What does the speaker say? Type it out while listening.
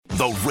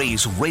The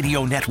Rays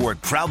Radio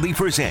Network proudly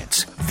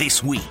presents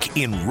This Week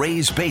in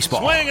Rays Baseball.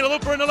 Swing and a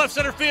looper in the left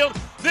center field.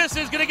 This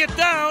is going to get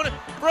down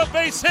for a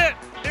base hit.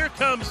 Here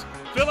comes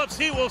Phillips.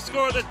 He will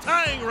score the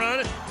tying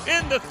run.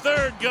 In the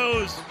third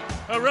goes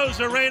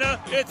Rosarena.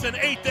 It's an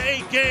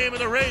 8-8 game,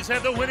 and the Rays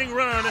have the winning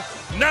run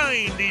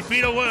 90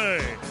 feet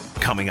away.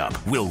 Coming up,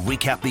 we'll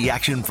recap the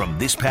action from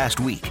this past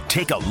week,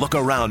 take a look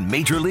around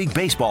Major League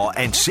Baseball,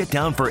 and sit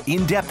down for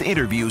in-depth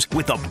interviews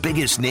with the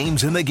biggest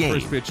names in the game.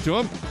 First pitch to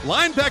him.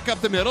 Line back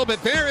up the middle,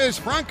 but there is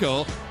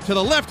Franco to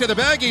the left of the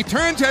bag. He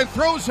turns and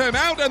throws him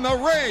out, and the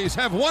Rays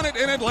have won it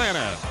in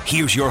Atlanta.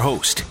 Here's your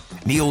host,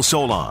 Neil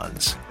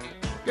Solondz.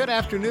 Good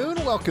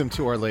afternoon. Welcome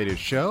to our latest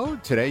show.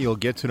 Today you'll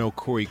get to know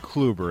Corey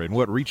Kluber and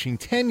what reaching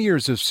 10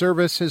 years of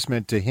service has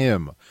meant to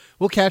him.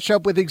 We'll catch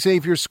up with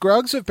Xavier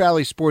Scruggs of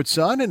Valley Sports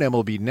Sun and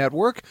MLB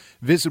Network,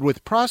 visit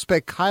with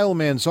prospect Kyle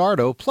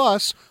Mazardo,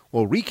 plus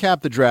we'll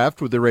recap the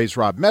draft with the Rays'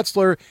 Rob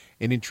Metzler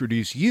and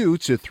introduce you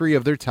to three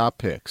of their top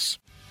picks.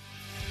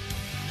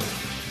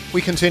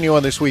 We continue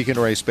on This Week in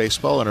Rays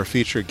Baseball, and our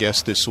featured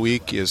guest this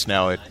week is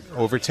now at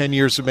over 10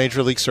 years of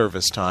Major League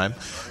service time,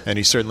 and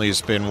he certainly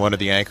has been one of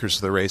the anchors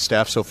of the Rays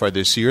staff so far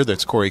this year.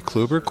 That's Corey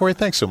Kluber. Corey,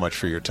 thanks so much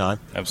for your time.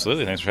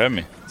 Absolutely. Thanks for having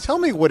me. Tell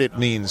me what it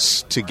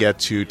means to get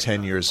to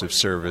 10 years of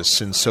service,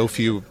 since so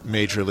few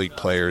Major League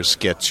players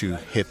get to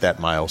hit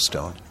that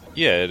milestone.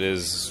 Yeah, it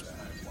is.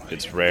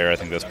 It's rare. I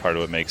think that's part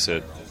of what makes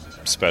it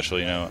special.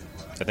 You know,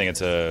 I think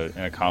it's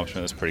an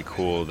accomplishment that's pretty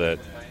cool, that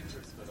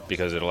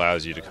because it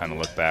allows you to kind of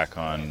look back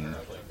on,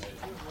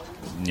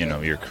 you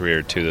know, your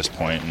career to this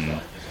point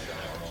and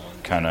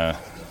kind of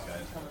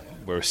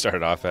where we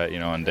started off at, you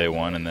know, on day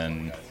one, and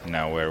then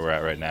now where we're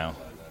at right now.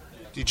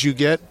 Did you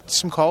get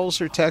some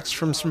calls or texts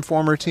from some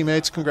former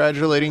teammates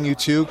congratulating you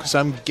too? Because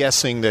I'm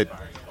guessing that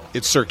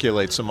it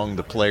circulates among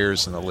the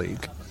players in the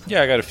league.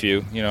 Yeah, I got a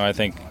few. You know, I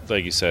think,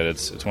 like you said,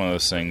 it's one of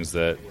those things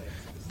that,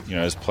 you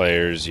know, as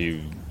players,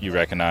 you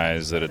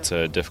recognize that it's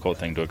a difficult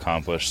thing to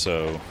accomplish.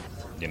 So,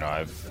 you know,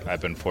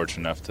 I've been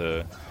fortunate enough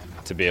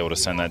to be able to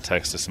send that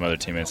text to some other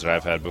teammates that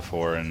I've had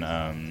before,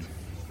 and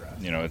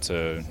you know, it's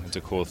a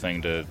cool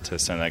thing to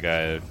send that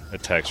guy a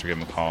text or give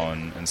him a call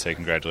and say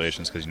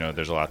congratulations, because, you know,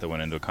 there's a lot that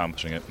went into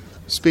accomplishing it.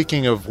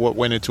 Speaking of what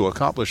went into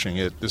accomplishing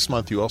it, this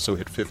month you also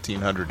hit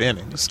 1,500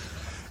 innings.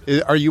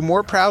 Are you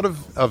more proud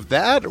of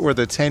that or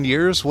the 10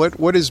 years?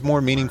 What is more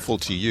meaningful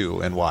to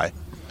you, and why?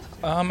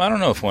 I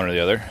don't know if one or the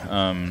other.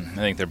 I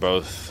think they're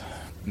both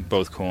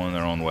cool in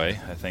their own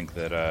way. I think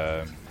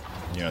that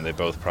you know, they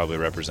both probably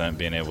represent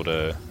being able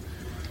to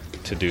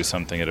do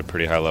something at a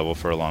pretty high level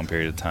for a long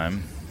period of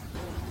time.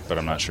 But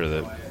I'm not sure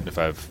that if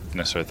I've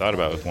necessarily thought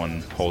about if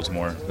one holds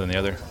more than the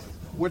other.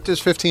 What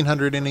does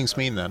 1,500 innings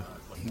mean then?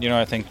 You know,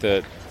 I think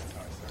that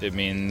it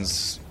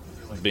means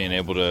being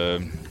able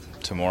to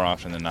more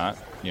often than not,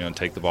 you know,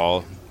 take the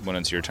ball when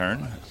it's your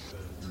turn.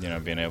 You know,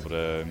 being able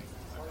to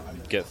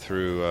get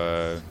through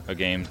a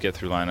game, get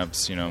through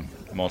lineups, you know,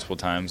 multiple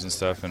times and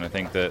stuff. And I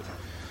think that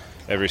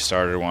every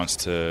starter wants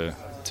to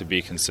be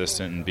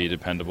consistent and be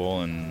dependable,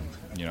 and,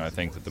 you know, I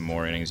think that the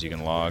more innings you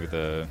can log,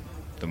 the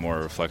more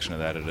reflection of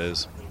that it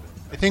is.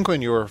 I think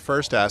when you were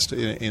first asked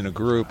in a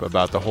group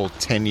about the whole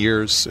 10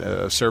 years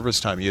of service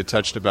time, you had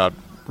touched about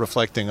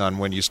reflecting on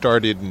when you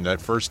started, and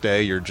that first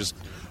day you're just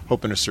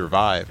hoping to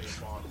survive.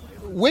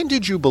 When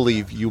did you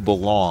believe you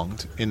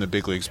belonged in the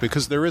big leagues?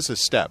 Because there is a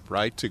step,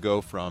 right, to go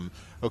from,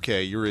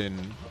 okay, you're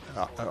in,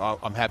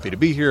 I'm happy to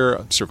be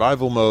here,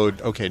 survival mode,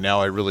 okay,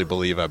 now I really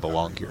believe I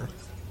belong here.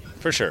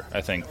 For sure. I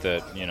think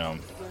that, you know,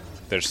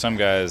 there's some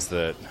guys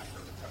that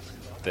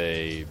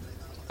they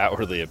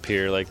outwardly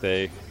appear like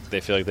they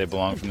feel like they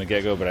belong from the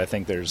get-go, but I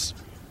think there's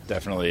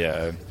definitely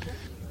a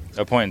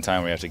point in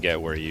time where you have to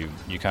get where you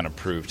kind of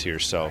prove to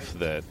yourself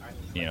that,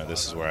 you know,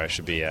 this is where I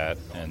should be at.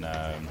 And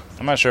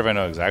I'm not sure if I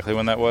know exactly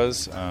when that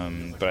was,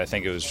 but I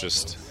think it was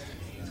just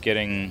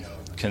getting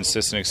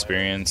consistent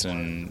experience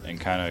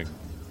and kind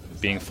of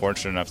being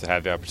fortunate enough to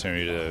have the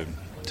opportunity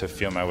to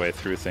feel my way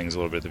through things a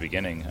little bit at the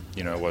beginning.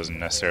 You know, it wasn't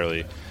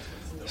necessarily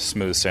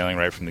smooth sailing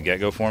right from the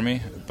get-go for me,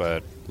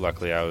 but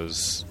luckily I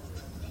was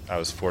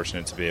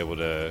fortunate to be able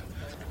to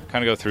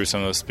kind of go through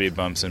some of those speed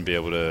bumps and be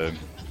able to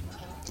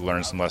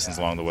learn some lessons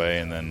along the way,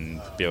 and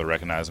then be able to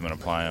recognize them and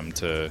apply them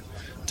to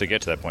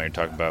get to that point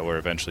you're talking about, where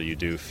eventually you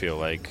do feel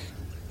like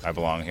I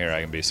belong here,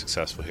 I can be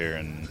successful here,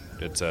 and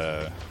it's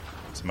a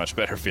much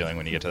better feeling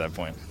when you get to that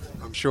point.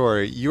 I'm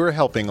sure you're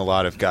helping a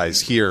lot of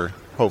guys here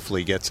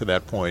hopefully get to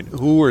that point.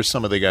 Who are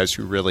some of the guys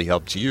who really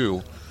helped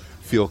you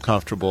feel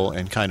comfortable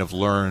and kind of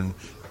learn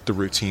the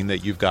routine that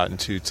you've gotten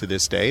to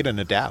this date and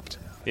adapt?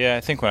 Yeah,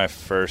 I think when I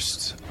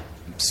first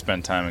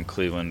spent time in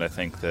Cleveland, I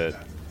think that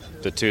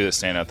the two that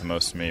stand out the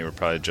most to me were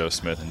probably Joe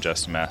Smith and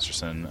Justin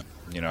Masterson.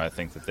 You know, I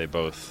think that they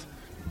both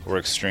were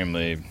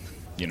extremely,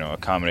 you know,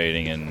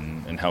 accommodating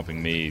and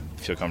helping me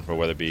feel comfortable,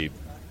 whether it be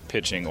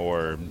pitching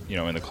or, you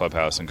know, in the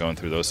clubhouse and going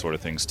through those sort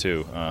of things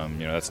too.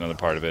 You know, that's another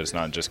part of it. It's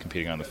not just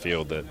competing on the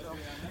field that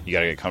you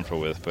got to get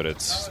comfortable with, but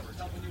it's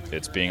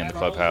being in the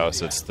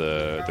clubhouse. It's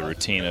the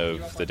routine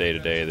of the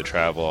day-to-day, the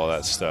travel, all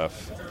that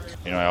stuff.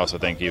 I also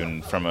think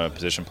even from a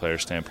position player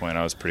standpoint,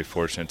 I was pretty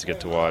fortunate to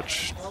get to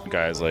watch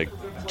guys like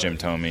Jim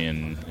Thome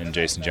and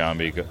Jason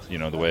Giambi,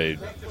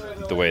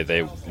 the way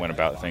they went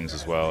about things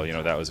as well.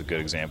 That was a good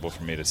example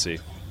for me to see.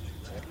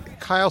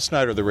 Kyle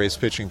Snyder, the Rays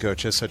pitching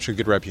coach, has such a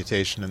good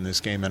reputation in this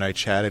game, and I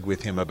chatted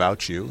with him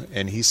about you,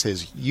 and he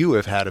says you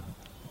have had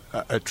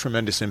a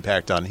tremendous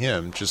impact on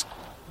him, just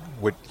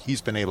what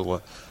he's been able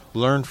to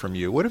learn from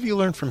you. What have you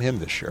learned from him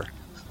this year?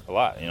 A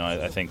lot.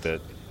 I think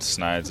that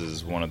Snides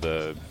is one of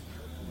the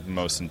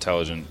most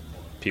intelligent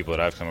people that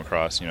I've come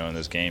across, in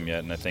this game yet,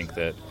 and I think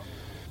that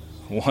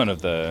one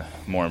of the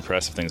more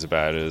impressive things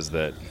about it is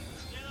that,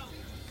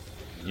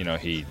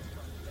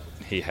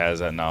 he has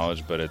that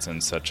knowledge, but it's in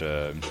such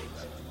a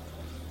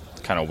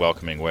kind of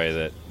welcoming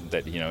way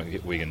that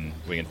we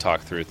can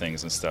talk through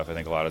things and stuff. I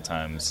think a lot of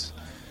times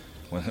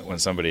when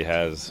somebody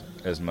has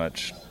as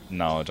much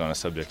knowledge on a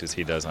subject as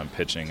he does on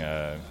pitching,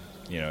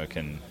 it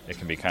can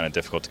be kind of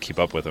difficult to keep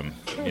up with them,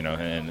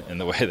 in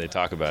the way they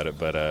talk about it.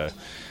 But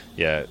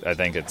I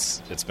think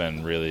it's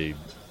been really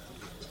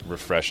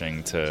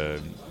refreshing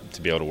to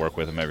be able to work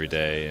with him every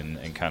day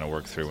and kind of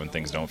work through when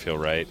things don't feel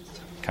right,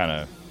 kind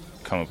of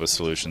come up with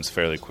solutions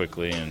fairly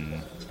quickly,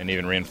 and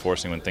even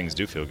reinforcing when things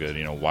do feel good,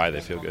 why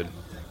they feel good.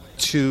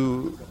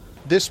 To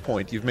this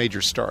point, you've made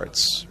your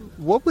starts.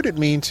 What would it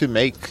mean to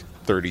make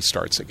 30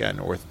 starts again,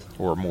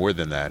 or more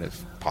than that,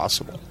 if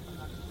possible?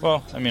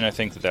 Well, I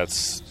think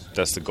that's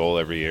the goal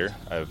every year.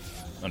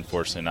 I've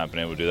unfortunately not been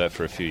able to do that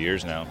for a few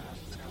years now.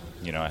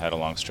 I had a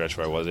long stretch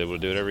where I was able to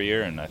do it every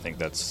year, and I think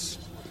that's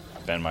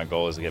been my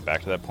goal, is to get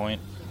back to that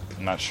point.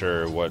 I'm not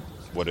sure what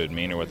it would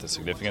mean or what the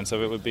significance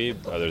of it would be,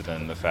 other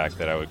than the fact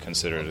that I would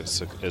consider it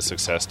a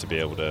success to be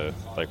able to,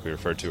 like we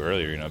referred to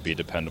earlier, be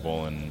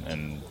dependable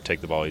and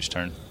take the ball each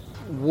turn.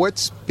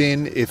 What's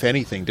been, if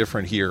anything,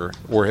 different here,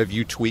 or have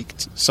you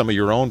tweaked some of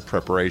your own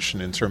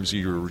preparation in terms of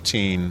your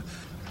routine,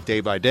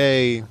 day by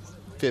day,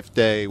 fifth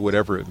day,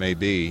 whatever it may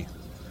be,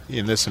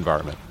 in this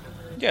environment?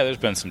 Yeah, there's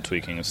been some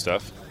tweaking of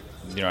stuff.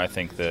 I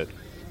think that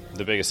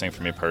the biggest thing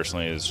for me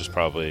personally is just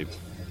probably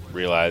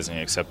realizing,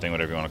 accepting,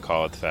 whatever you want to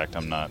call it, the fact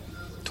I'm not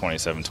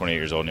 27, 28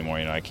 years old anymore.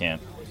 I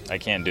can't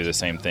do the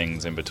same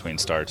things in between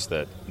starts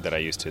that I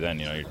used to then.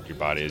 Your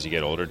body, as you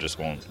get older, just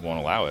won't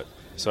allow it.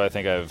 So I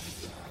think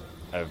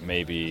I've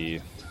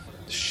maybe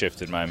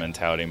shifted my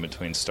mentality in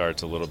between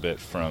starts a little bit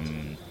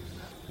from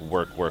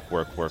work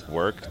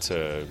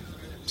to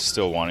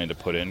still wanting to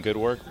put in good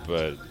work,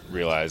 but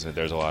realize that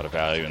there's a lot of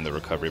value in the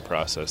recovery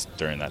process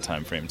during that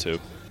time frame too.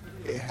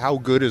 How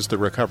good is the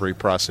recovery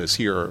process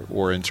here,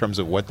 or in terms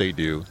of what they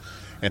do,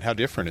 and how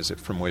different is it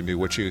from maybe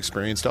what you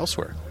experienced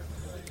elsewhere?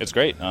 It's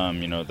great.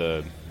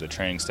 The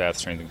training staff,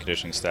 strength and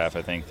conditioning staff,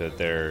 I think that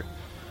they're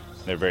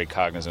very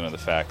cognizant of the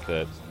fact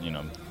that,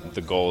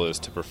 the goal is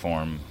to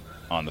perform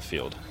on the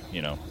field.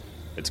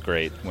 It's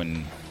great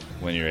when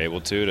you're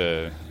able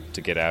to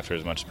get after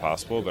as much as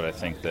possible, but I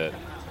think that,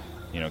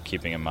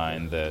 keeping in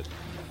mind that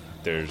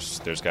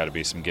there's got to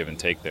be some give and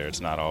take there.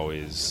 It's not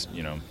always,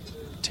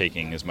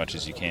 taking as much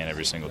as you can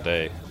every single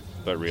day,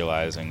 but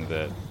realizing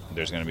that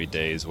there's going to be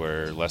days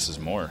where less is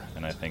more.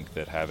 And I think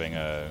that having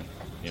a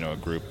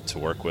group to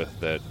work with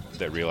that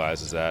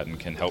realizes that and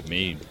can help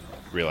me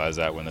realize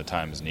that when the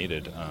time is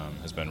needed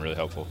has been really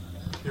helpful.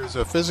 There's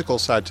a physical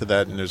side to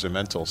that, and there's a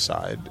mental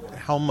side.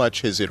 How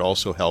much has it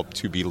also helped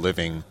to be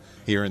living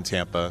here in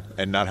Tampa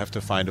and not have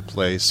to find a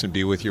place and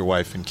be with your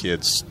wife and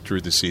kids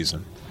through the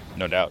season?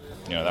 No doubt.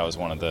 That was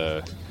one of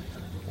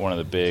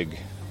the big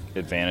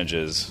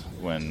advantages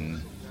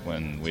when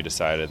we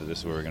decided that this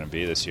is where we're going to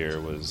be this year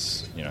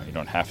was, you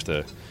don't have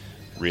to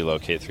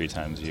relocate 3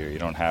 times a year. You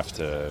don't have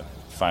to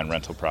find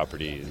rental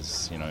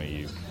properties.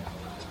 You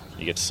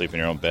get to sleep in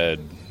your own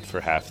bed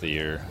for half the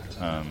year,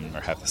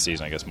 or half the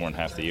season, I guess, more than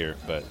half the year.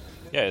 But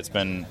yeah, it's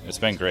been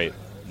great.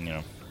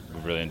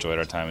 We've really enjoyed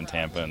our time in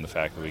Tampa, and the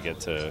fact that we get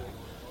to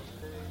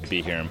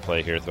be here and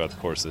play here throughout the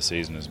course of the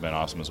season has been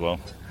awesome as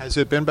well. Has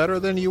it been better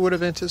than you would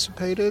have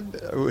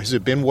anticipated? Has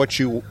it been what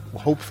you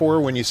hoped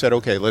for when you said,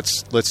 okay,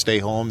 let's stay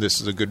home,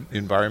 this is a good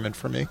environment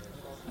for me?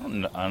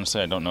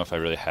 Honestly, I don't know if I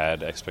really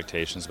had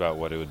expectations about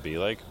what it would be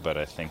like, but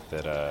I think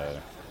that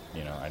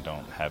I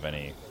don't have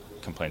any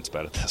complaints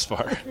about it thus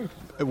far.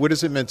 What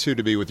has it meant to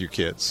be with your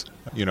kids?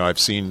 I've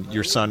seen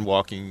your son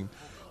walking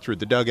through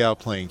the dugout,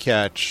 playing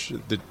catch,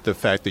 the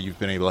fact that you've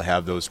been able to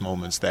have those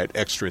moments, that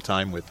extra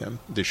time with him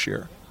this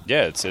year.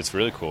 Yeah, it's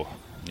really cool.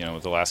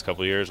 With the last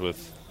couple of years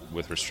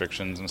with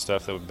restrictions and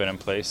stuff that have been in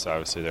place,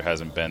 obviously there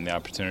hasn't been the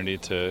opportunity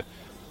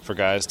for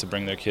guys to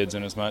bring their kids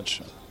in as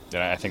much.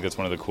 And I think that's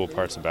one of the cool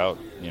parts about,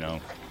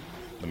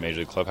 the Major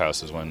League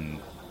clubhouse is when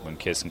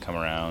kids can come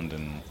around,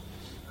 and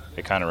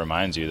it kind of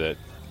reminds you that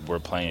we're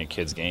playing a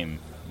kid's game.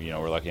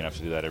 We're lucky enough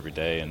to do that every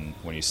day, and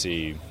when you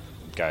see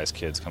guys'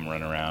 kids come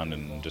running around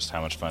and just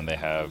how much fun they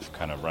have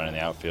kind of running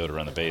the outfield or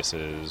run the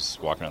bases,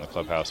 walking around the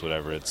clubhouse,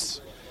 whatever, it's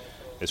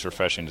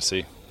refreshing to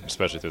see,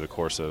 especially through the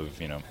course of,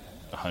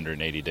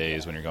 180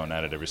 days when you're going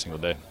at it every single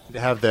day. To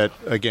have that,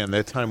 again,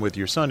 that time with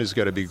your son has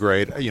got to be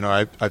great.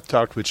 I've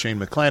talked with Shane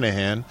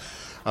McClanahan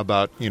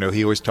about,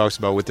 he always talks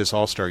about with this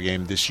All-Star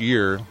game this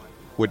year,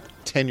 what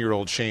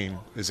 10-year-old Shane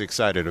is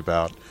excited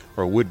about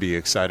or would be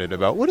excited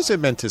about. What has it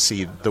meant to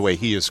see the way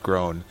he has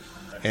grown?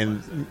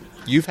 And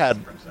you've had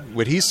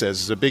what he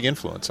says is a big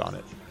influence on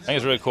it. I think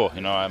it's really cool.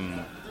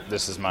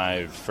 This is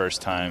my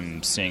first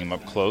time seeing him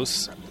up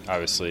close.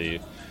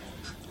 Obviously,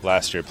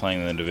 last year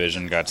playing in the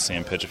division, got to see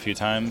him pitch a few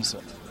times,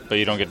 but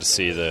you don't get to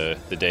see the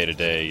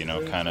day-to-day,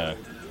 kind of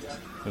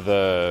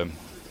the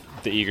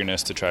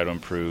eagerness to try to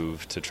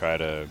improve, to try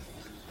to,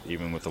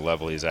 even with the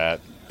level he's at,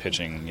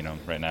 pitching,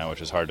 right now,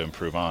 which is hard to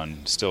improve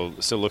on, still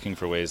looking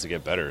for ways to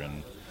get better.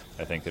 And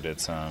I think that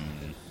it's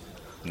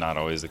not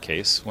always the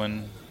case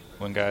when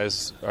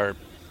guys are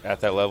at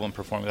that level and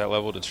performing at that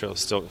level to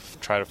still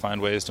try to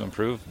find ways to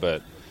improve.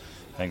 But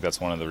I think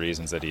that's one of the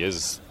reasons that he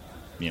is,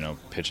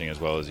 pitching as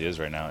well as he is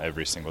right now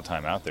every single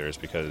time out there, is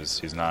because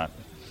he's not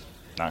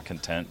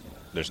content.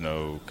 There's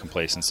no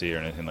complacency or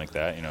anything like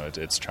that.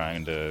 It's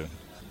trying to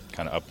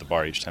kind of up the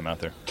bar each time out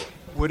there.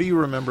 What do you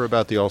remember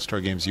about the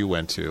All-Star games you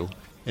went to,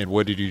 and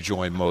what did you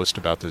enjoy most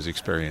about those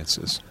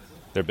experiences?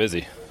 They're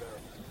busy.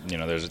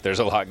 There's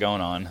a lot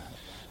going on.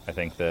 I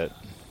think that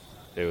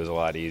it was a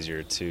lot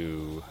easier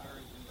to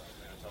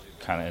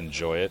kind of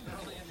enjoy it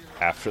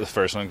after the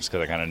first one, just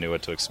because I kind of knew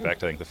what to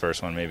expect. I think the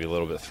first one maybe a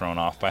little bit thrown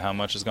off by how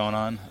much is going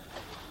on.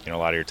 A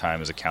lot of your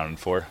time is accounted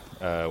for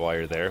while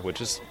you're there,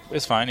 which is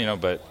fine,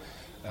 but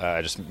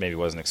I just maybe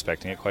wasn't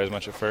expecting it quite as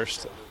much at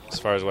first. As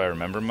far as what I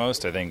remember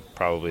most, I think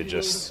probably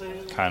just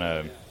kind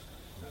of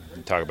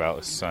talk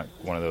about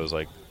one of those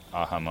like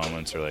aha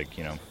moments, or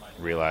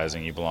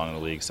realizing you belong in the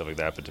league, stuff like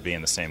that. But to be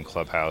in the same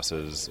clubhouse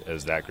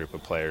as that group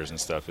of players and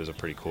stuff is a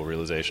pretty cool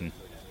realization.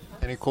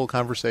 Any cool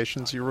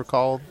conversations you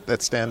recall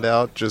that stand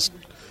out?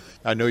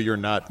 I know you're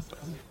not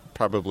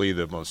probably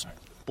the most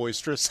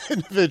boisterous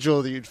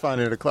individual that you'd find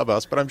in a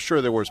clubhouse, but I'm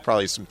sure there was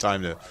probably some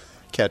time to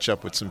catch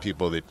up with some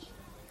people that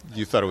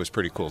you thought it was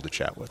pretty cool to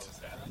chat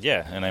with.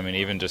 Yeah, and I mean,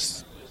 even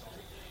just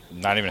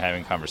not even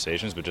having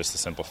conversations, but just the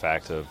simple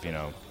fact of,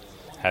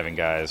 having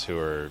guys who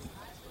are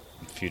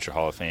future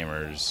Hall of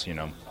Famers,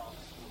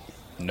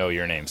 know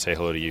your name, say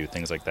hello to you,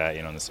 things like that,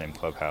 in the same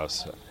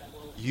clubhouse.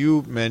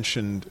 You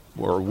mentioned,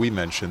 or we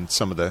mentioned,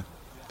 some of the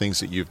things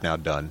that you've now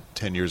done.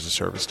 10 years of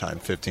service time,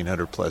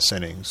 1,500-plus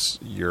innings.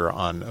 You're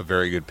on a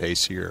very good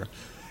pace here.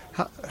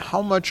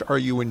 How much are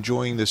you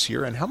enjoying this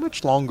year, and how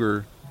much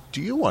longer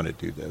do you want to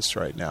do this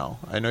right now?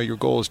 I know your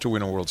goal is to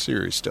win a World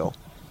Series still.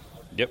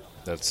 Yep,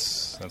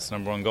 that's the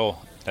number one goal.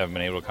 Haven't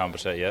been able to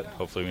accomplish that yet.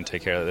 Hopefully we can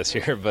take care of that this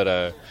year,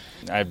 but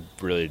I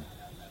really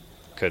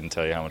couldn't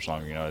tell you how much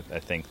longer. I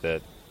think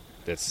that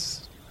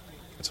it's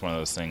one of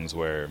those things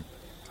where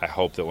I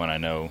hope that when I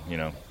know,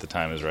 the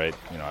time is right,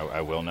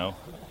 I will know.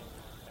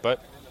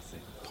 But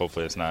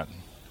hopefully it's not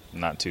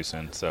too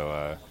soon.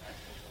 So,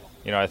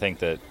 I think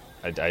that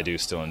I do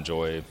still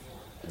enjoy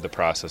the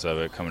process of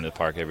it, coming to the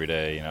park every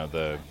day,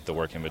 the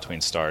work in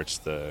between starts,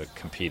 the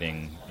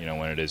competing,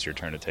 when it is your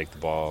turn to take the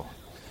ball.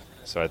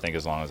 So I think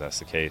as long as that's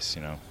the case,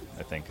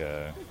 I think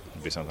it'll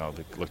be something I'll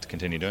look to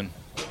continue doing.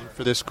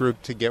 For this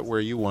group to get where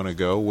you want to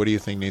go, what do you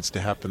think needs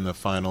to happen in the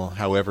final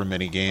however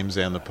many games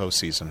and the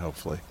postseason,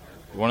 hopefully?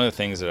 One of the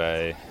things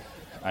that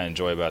I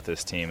enjoy about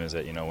this team is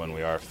that, when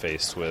we are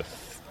faced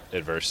with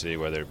adversity,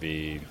 whether it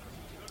be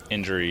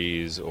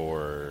injuries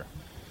or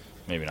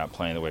maybe not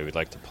playing the way we'd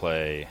like to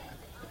play,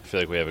 I feel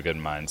like we have a good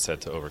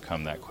mindset to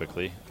overcome that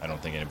quickly. I don't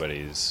think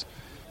anybody's,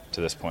 to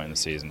this point in the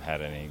season,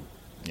 had any,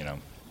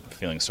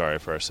 feeling sorry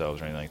for ourselves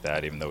or anything like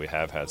that, even though we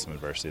have had some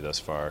adversity thus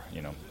far.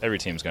 Every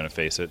team's going to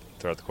face it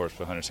throughout the course of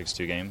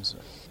 162 games.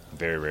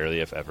 Very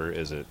rarely, if ever,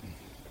 is it,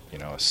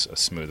 a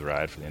smooth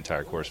ride for the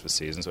entire course of the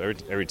season. So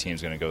every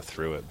team's going to go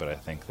through it, but I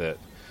think that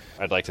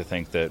I'd like to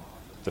think that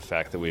the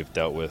fact that we've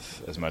dealt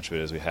with as much of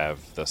it as we have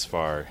thus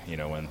far,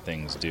 when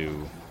things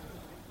do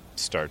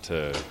start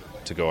to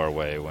go our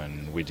way,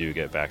 when we do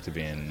get back to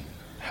being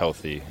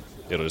healthy,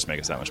 it'll just make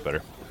us that much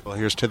better. Well,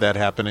 here's to that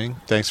happening.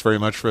 Thanks very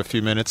much for a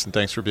few minutes, and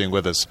thanks for being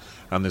with us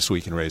on This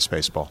Week in Rays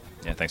Baseball.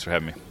 Yeah, thanks for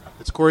having me.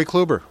 It's Corey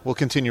Kluber. We'll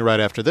continue right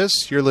after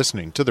this. You're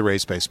listening to the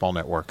Rays Baseball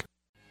Network.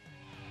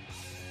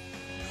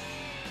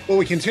 Well,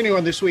 we continue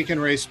on This Week in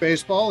Rays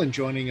Baseball, and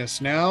joining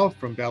us now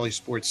from Valley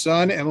Sports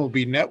Sun,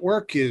 MLB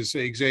Network, is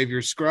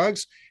Xavier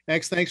Scruggs.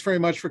 X, thanks very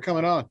much for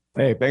coming on.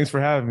 Hey, thanks for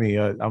having me.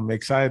 I'm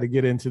excited to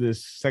get into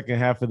this second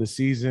half of the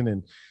season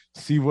and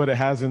see what it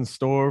has in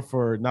store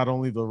for not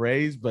only the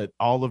Rays, but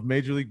all of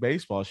Major League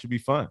Baseball. It should be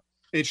fun.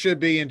 It should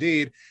be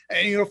indeed.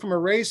 And, from a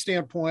Rays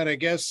standpoint, I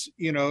guess,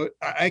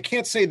 I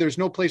can't say there's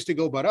no place to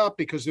go but up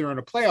because they're in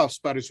a playoff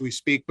spot as we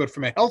speak. But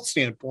from a health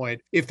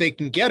standpoint, if they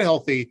can get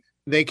healthy,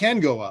 they can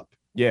go up.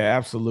 Yeah,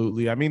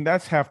 absolutely. I mean,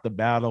 that's half the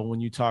battle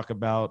when you talk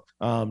about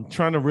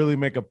trying to really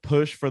make a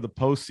push for the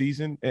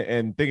postseason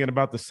and thinking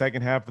about the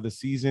second half of the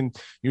season.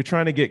 You're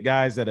trying to get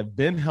guys that have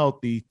been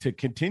healthy to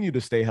continue to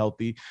stay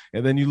healthy.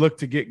 And then you look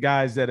to get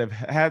guys that have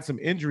had some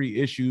injury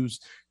issues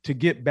to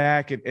get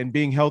back and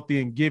being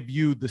healthy and give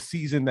you the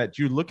season that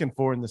you're looking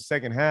for in the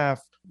second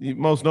half.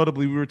 Most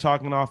notably, we were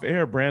talking off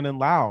air, Brandon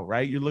Lau,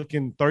 right? You're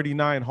looking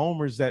 39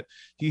 homers that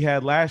he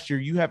had last year.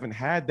 You haven't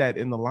had that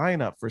in the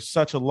lineup for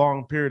such a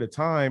long period of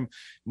time.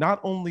 Not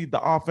only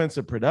the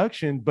offensive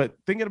production, but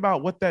thinking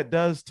about what that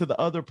does to the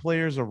other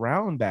players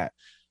around that.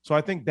 So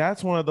I think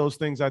that's one of those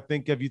things I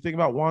think if you think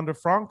about Wander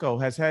Franco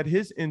has had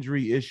his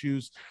injury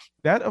issues,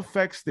 that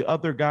affects the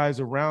other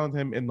guys around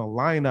him in the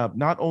lineup,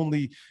 not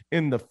only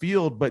in the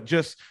field, but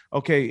just,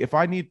 okay, if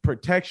I need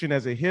protection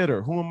as a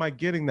hitter, who am I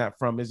getting that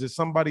from? Is it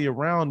somebody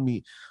around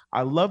me?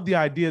 I love the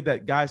idea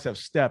that guys have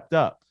stepped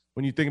up.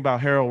 When you think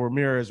about Harold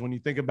Ramirez, when you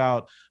think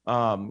about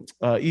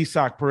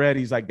Isaac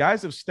Paredes, like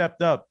guys have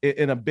stepped up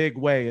in a big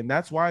way. And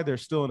that's why they're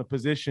still in a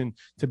position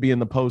to be in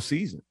the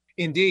postseason.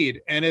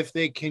 Indeed. And if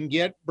they can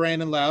get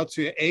Brandon Lau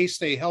to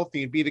stay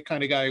healthy and be the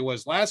kind of guy he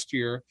was last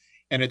year,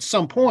 and at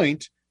some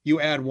point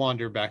you add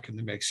Wander back in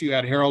the mix, you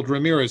add Harold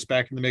Ramirez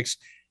back in the mix,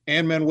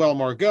 and Manuel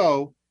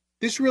Margot,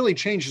 this really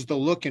changes the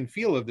look and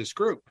feel of this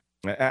group.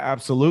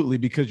 Absolutely,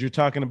 because you're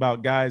talking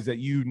about guys that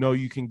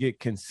you can get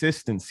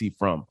consistency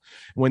from.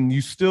 When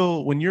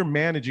you're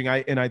managing,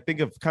 I think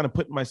of kind of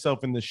putting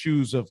myself in the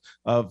shoes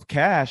of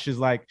Cash is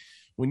like,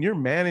 when you're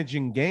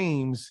managing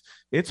games,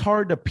 it's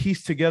hard to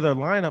piece together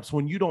lineups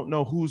when you don't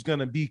know who's going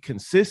to be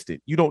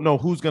consistent. You don't know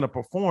who's going to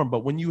perform.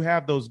 But when you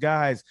have those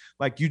guys,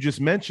 like you just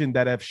mentioned,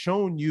 that have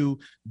shown you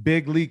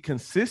big league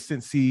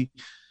consistency,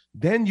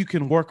 then you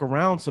can work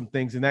around some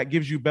things, and that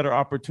gives you better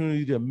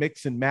opportunity to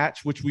mix and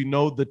match, which we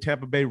know the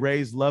Tampa Bay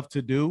Rays love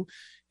to do.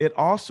 It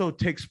also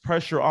takes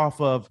pressure off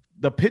of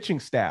the pitching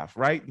staff,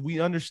 right? We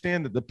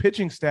understand that the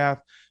pitching staff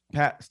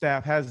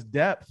has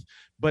depth,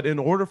 but in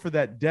order for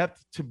that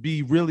depth to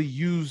be really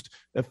used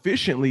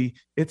efficiently,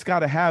 it's got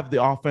to have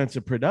the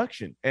offensive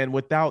production. And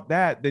without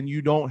that, then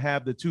you don't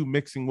have the two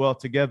mixing well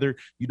together.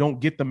 You don't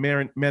get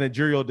the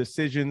managerial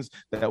decisions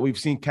that we've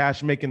seen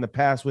Cash make in the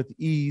past with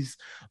ease.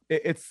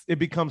 It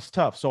becomes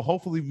tough. So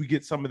hopefully we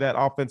get some of that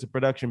offensive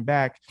production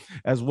back,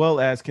 as well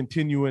as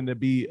continuing to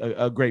be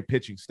a great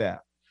pitching staff.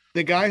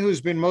 The guy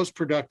who's been most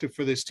productive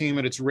for this team,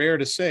 and it's rare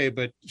to say,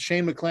 but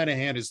Shane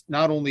McClanahan is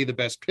not only the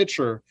best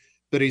pitcher,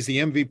 but he's the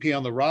MVP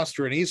on the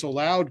roster, and he's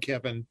allowed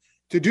Kevin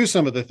to do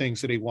some of the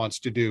things that he wants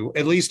to do,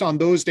 at least on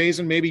those days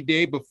and maybe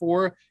day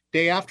before,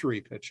 day after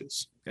he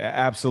pitches.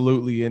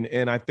 Absolutely.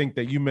 And I think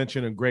that you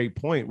mentioned a great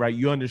point, right?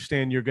 You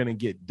understand you're going to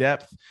get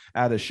depth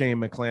out of Shane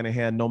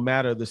McClanahan, no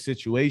matter the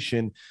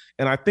situation.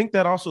 And I think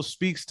that also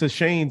speaks to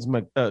Shane's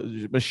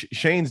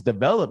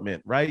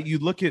development, right? You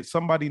look at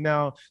somebody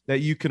now that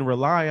you can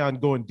rely on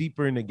going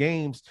deeper into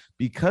games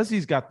because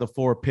he's got the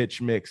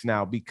 4-pitch mix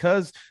now,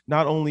 because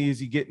not only is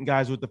he getting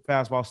guys with the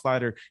fastball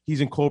slider,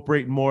 he's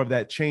incorporating more of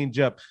that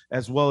changeup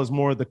as well as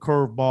more of the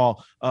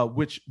curveball,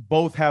 which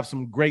both have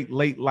some great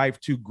late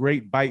life to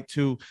great bite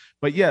to.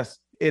 But yes,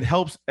 it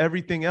helps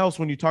everything else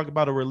when you talk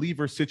about a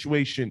reliever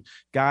situation.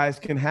 Guys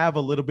can have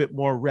a little bit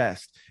more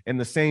rest. And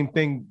the same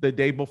thing the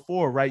day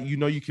before, right?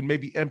 You can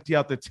maybe empty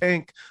out the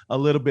tank a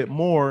little bit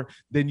more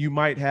than you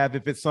might have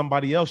if it's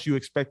somebody else you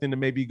expect them to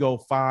maybe go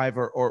 5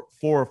 or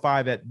 4 or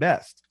 5 at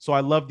best. So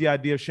I love the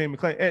idea of Shane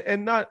McClanahan.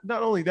 And not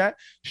only that,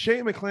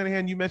 Shane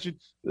McClanahan, you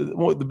mentioned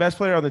the best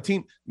player on the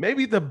team,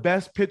 maybe the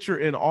best pitcher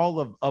in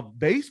all of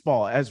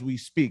baseball as we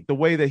speak, the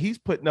way that he's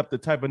putting up the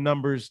type of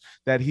numbers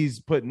that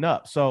he's putting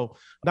up. So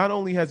not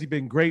only has he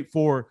been great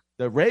for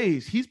the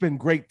Rays, he's been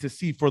great to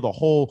see for the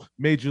whole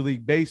Major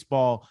League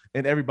Baseball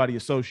and everybody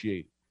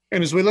associated.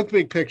 And as we look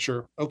big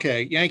picture,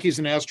 okay, Yankees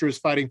and Astros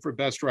fighting for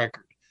best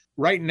record.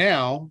 Right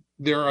now,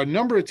 there are a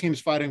number of teams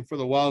fighting for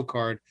the wild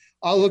card.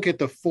 I'll look at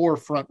the 4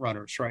 front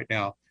runners right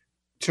now.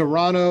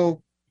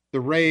 Toronto,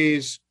 the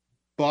Rays,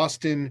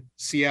 Boston,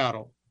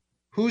 Seattle.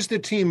 Who's the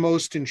team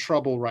most in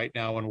trouble right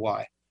now and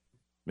why?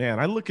 Man,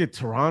 I look at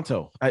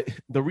Toronto.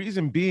 The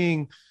reason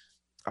being,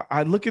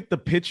 I look at the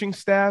pitching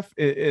staff,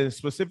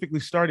 specifically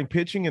starting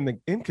pitching, and the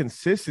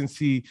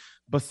inconsistency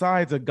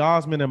besides a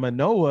Gausman and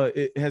Manoah,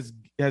 it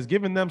has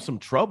given them some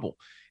trouble.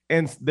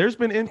 And there's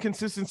been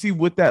inconsistency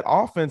with that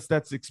offense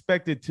that was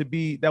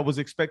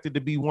expected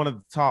to be one of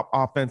the top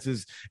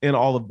offenses in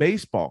all of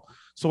baseball.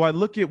 So I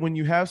look at when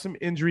you have some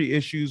injury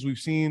issues, we've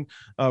seen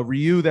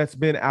Ryu that's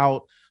been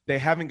out. They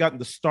haven't gotten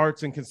the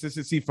starts and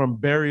consistency from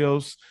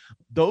Berrios.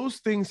 Those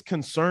things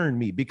concern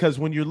me because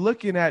when you're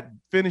looking at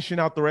finishing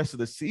out the rest of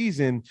the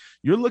season,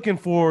 you're looking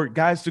for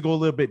guys to go a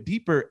little bit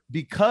deeper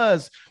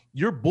because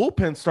your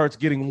bullpen starts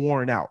getting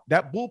worn out.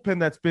 That bullpen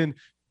that's been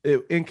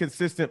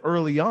inconsistent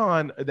early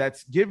on,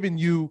 that's given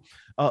you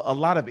a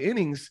lot of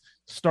innings,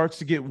 starts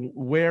to get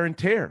wear and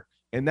tear.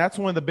 And that's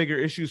one of the bigger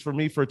issues for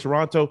me for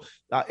Toronto.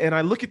 And I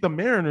look at the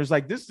Mariners,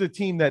 like this is a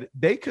team that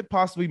they could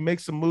possibly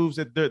make some moves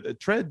at the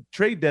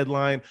trade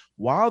deadline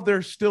while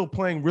they're still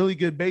playing really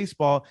good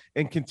baseball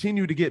and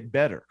continue to get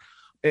better.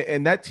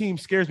 And that team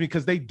scares me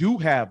because they do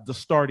have the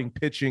starting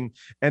pitching,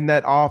 and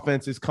that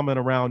offense is coming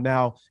around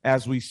now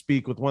as we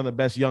speak with one of the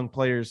best young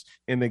players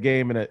in the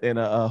game in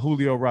a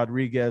Julio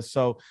Rodriguez.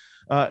 So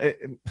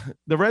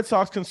The Red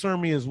Sox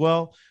concern me as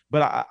well,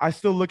 but I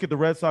still look at the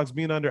Red Sox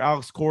being under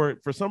Alex Court.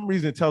 For some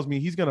reason, it tells me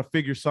he's going to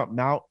figure something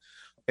out,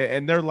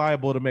 and they're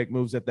liable to make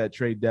moves at that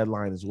trade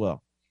deadline as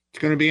well. It's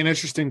going to be an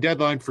interesting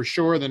deadline for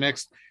sure. The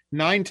next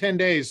 9-10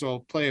 days will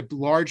play a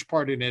large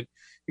part in it.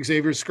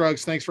 Xavier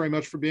Scruggs, thanks very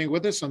much for being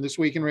with us on This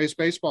Week in Rays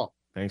Baseball.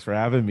 Thanks for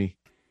having me.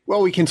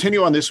 Well, we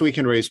continue on This Week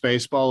in Rays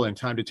Baseball, and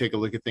time to take a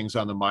look at things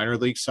on the minor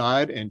league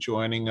side. And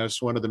joining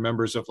us, one of the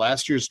members of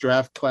last year's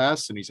draft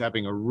class, and he's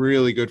having a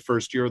really good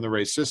first year in the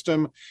Rays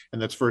system,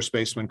 and that's first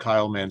baseman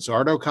Kyle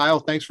Mazardo. Kyle,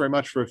 thanks very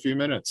much for a few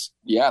minutes.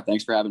 Yeah,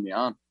 thanks for having me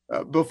on.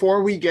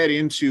 Before we get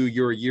into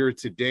your year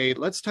to date,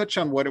 let's touch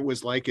on what it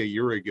was like a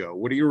year ago.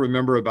 What do you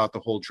remember about the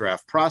whole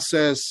draft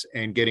process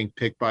and getting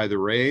picked by the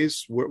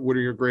Rays? What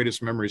are your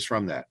greatest memories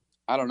from that?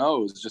 I don't know.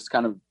 It was just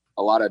kind of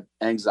a lot of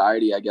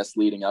anxiety, I guess,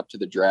 leading up to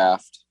the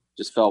draft.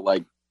 Just felt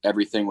like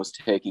everything was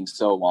taking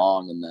so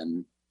long. And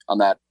then on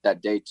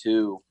that day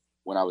too,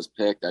 when I was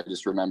picked, I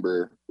just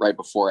remember right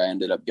before I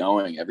ended up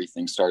going,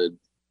 everything started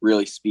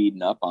really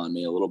speeding up on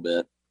me a little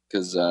bit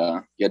because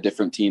you had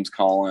different teams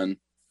calling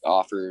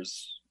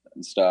offers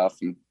and stuff,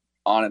 and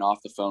on and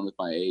off the phone with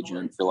my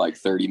agent for like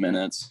 30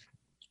 minutes.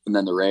 And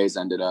then the Rays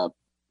ended up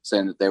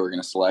saying that they were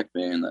going to select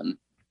me, and then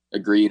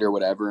agreed or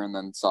whatever, and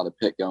then saw the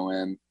pick go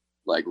in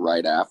like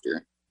right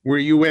after. Were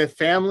you with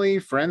family,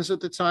 friends at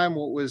the time?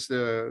 What was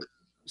the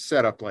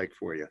setup like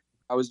for you?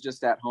 I was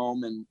just at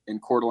home in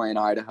Coeur d'Alene,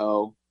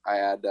 Idaho. I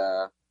had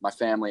my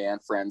family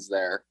and friends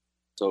there.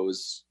 So it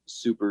was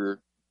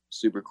super,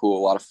 super cool.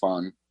 A lot of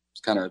fun.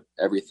 It's kind of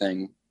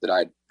everything that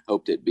I'd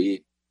hoped it'd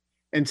be.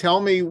 And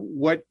tell me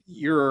what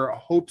your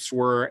hopes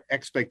were,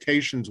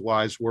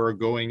 expectations-wise, were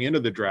going into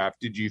the draft.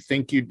 Did you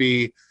think you'd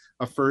be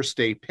a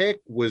first-day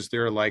pick? Was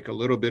there like a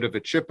little bit of a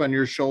chip on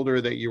your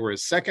shoulder that you were a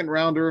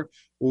second-rounder?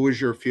 What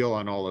was your feel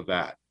on all of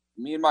that?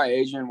 Me and my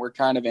agent were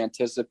kind of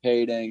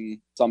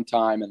anticipating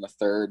sometime in the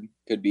third.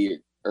 Could be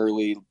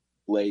early,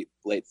 late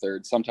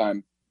third.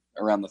 Sometime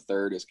around the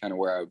third is kind of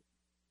where I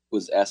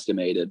was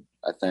estimated,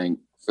 I think,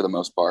 for the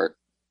most part.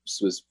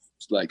 Just was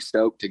like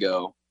stoked to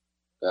go.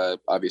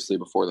 Obviously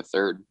before the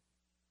third.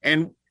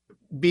 And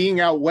being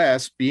out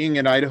west, being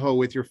in Idaho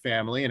with your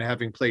family and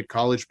having played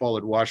college ball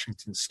at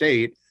Washington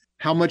State,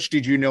 how much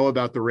did you know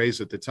about the Rays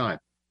at the time?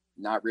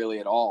 Not really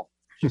at all.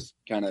 Just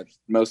kind of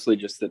mostly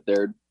just that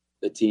they're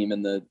the team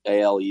in the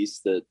AL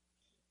East that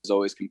is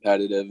always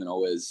competitive and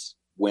always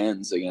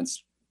wins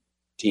against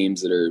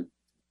teams that are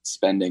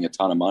spending a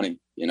ton of money,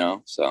 you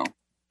know? So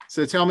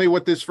tell me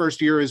what this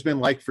first year has been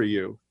like for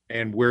you,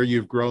 and where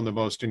you've grown the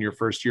most in your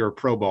first year of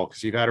pro ball,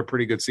 because you've had a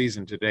pretty good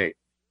season to date.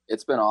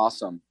 It's been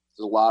awesome.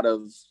 There's a lot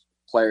of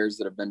players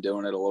that have been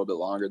doing it a little bit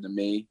longer than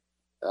me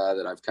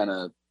that I've kind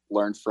of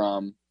learned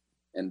from.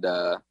 And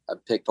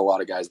I've picked a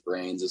lot of guys'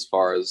 brains as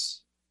far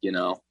as, you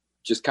know,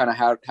 just kind of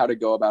how to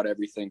go about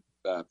everything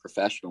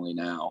professionally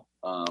now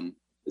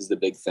is the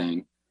big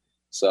thing.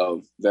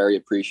 So very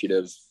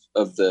appreciative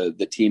of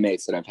the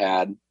teammates that I've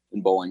had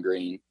in Bowling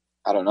Green.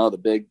 I don't know, the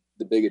big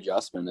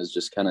adjustment is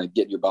just kind of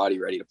getting your body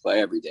ready to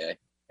play every day.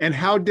 And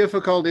how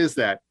difficult is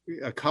that?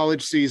 A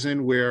college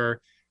season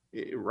where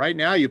right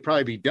now you'd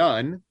probably be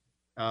done,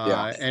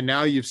 and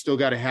now you've still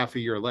got a half a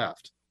year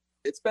left.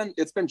 It's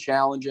been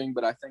challenging,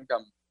 but I think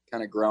I'm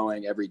kind of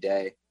growing every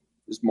day,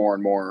 just more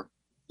and more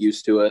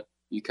used to it.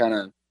 You kind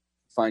of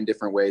find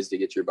different ways to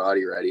get your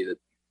body ready that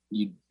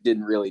you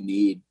didn't really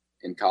need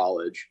in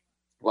college.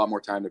 A lot more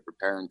time to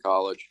prepare in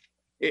college.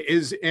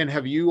 And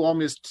have you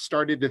almost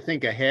started to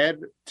think ahead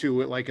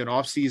to like an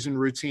off-season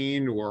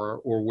routine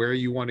or where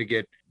you want to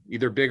get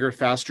either bigger,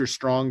 faster,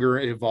 stronger,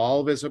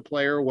 evolve as a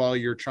player while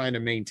you're trying to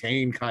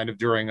maintain kind of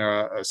during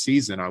a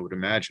season, I would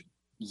imagine?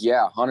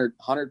 Yeah,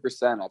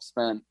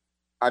 100%.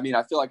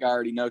 I feel like I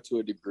already know to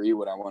a degree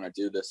what I want to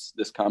do this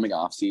coming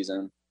off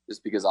season,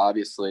 just because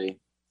obviously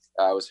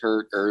I was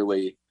hurt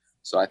early.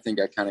 So I think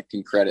I kind of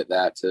can credit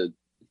that to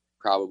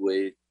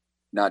probably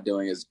not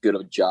doing as good of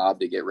a job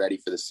to get ready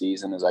for the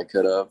season as I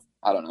could have.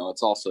 I don't know.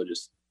 It's also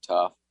just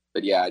tough.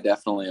 But yeah, I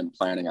definitely am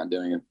planning on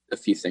doing a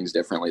few things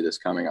differently this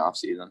coming off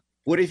season.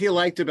 What have you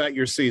liked about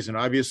your season?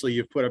 Obviously,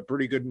 you've put up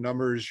pretty good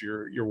numbers.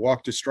 Your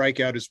walk to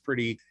strikeout is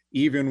pretty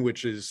even,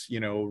 which is,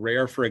 you know,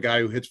 rare for a guy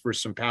who hits for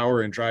some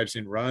power and drives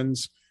in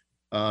runs.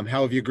 How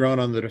have you grown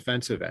on the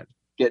defensive end?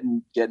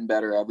 Getting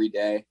better every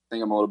day. I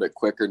think I'm a little bit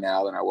quicker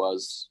now than I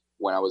was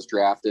when I was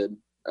drafted,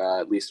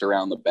 at least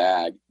around the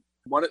bag.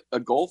 A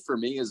goal for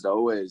me is to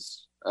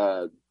always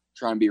try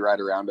and be right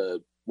around a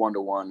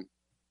 1-to-1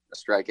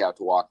 strikeout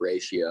to walk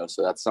ratio.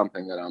 So that's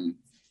something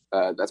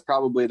that that's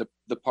probably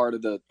the part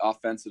of the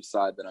offensive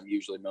side that I'm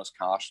usually most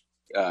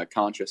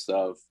conscious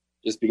of,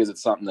 just because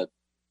it's something that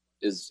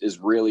is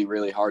really,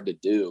 really hard to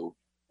do.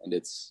 And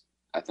it's,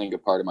 I think, a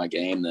part of my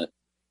game that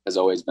has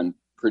always been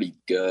pretty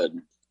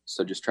good.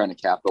 So just trying to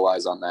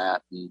capitalize on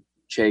that and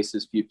chase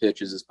as few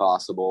pitches as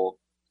possible,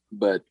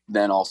 but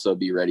then also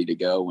be ready to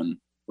go when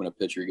a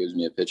pitcher gives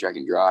me a pitch I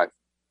can drive.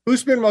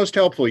 Who's been most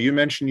helpful? You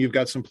mentioned you've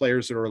got some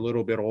players that are a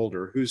little bit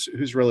older.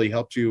 Who's really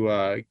helped you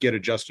get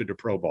adjusted to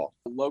pro ball?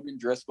 Logan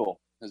Driscoll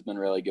has been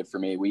really good for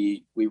me.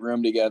 We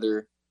roomed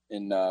together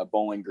in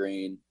Bowling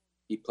Green.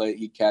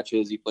 He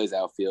catches, he plays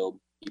outfield,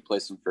 he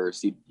plays some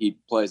first, he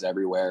plays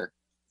everywhere.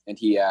 And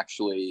he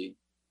actually,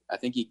 I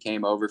think he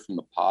came over from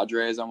the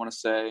Padres, I want to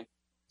say.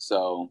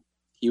 So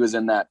he was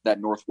in that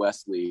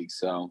Northwest League.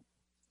 So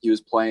he was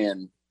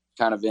playing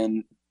kind of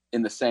in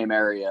the same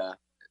area,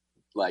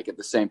 like at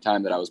the same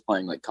time that I was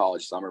playing like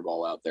college summer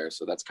ball out there.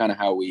 So that's kind of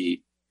how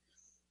we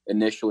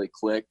initially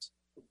clicked,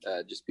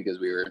 just because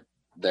we were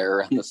there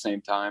around the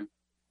same time.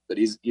 But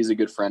he's a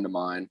good friend of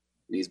mine.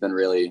 He's been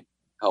really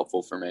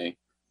helpful for me.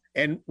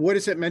 And what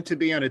is it meant to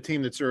be on a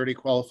team that's already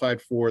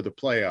qualified for the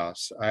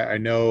playoffs? I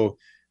know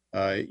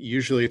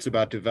usually it's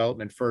about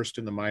development first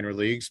in the minor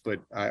leagues, but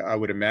I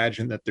would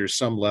imagine that there's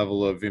some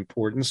level of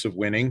importance of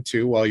winning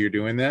too while you're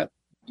doing that.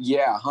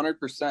 Yeah,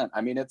 100%. I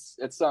mean, it's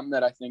something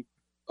that I think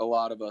a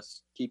lot of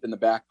us keep in the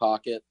back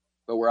pocket,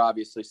 but we're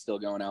obviously still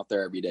going out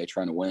there every day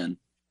trying to win.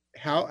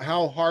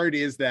 How hard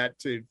is that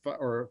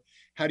or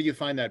how do you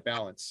find that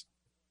balance?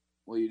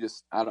 Well,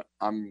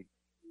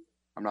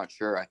 I'm not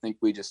sure. I think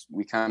we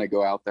kind of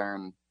go out there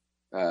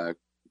and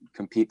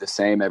compete the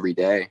same every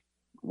day,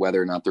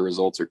 whether or not the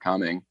results are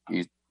coming.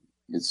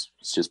 It's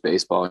just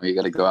baseball. You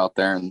got to go out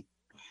there and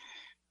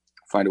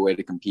find a way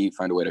to compete,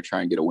 find a way to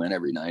try and get a win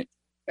every night.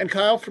 And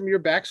Kyle, from your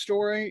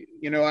backstory,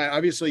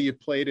 obviously you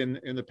played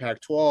in the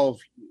Pac-12,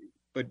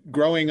 but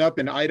growing up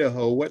in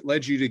Idaho, what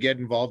led you to get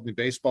involved in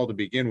baseball to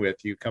begin with?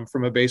 You come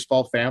from a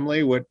baseball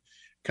family. What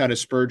kind of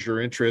spurred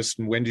your interest,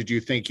 and when did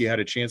you think you had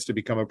a chance to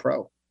become a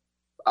pro?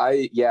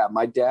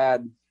 My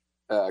dad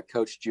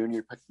coached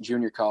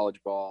junior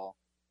college ball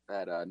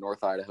at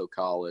North Idaho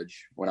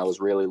College when I was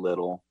really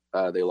little.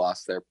 They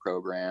lost their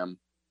program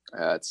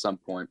at some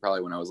point,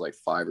 probably when I was like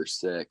 5 or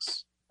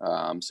 6.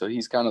 So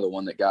he's kind of the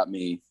one that got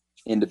me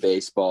into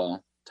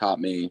baseball,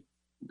 taught me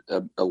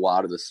a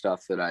lot of the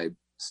stuff that I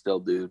still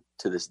do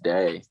to this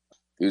day.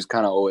 He was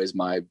kind of always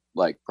my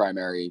like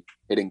primary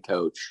hitting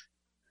coach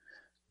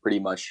pretty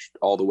much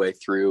all the way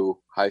through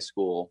high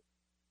school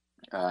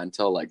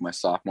until like my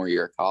freshman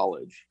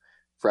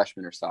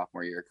or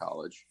sophomore year of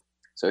college.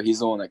 So he's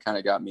the one that kind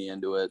of got me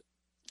into it,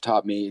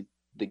 taught me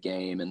the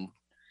game and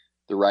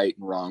the right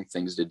and wrong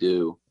things to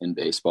do in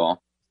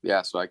baseball.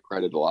 Yeah, so I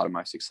credit a lot of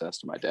my success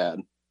to my dad.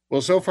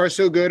 Well, so far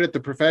so good at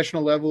the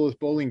professional level with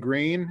Bowling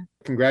Green.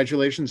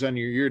 Congratulations on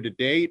your year to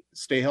date.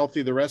 Stay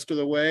healthy the rest of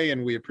the way,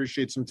 and we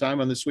appreciate some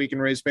time on This Week in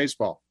Rays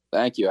Baseball.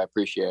 Thank you. I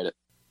appreciate it.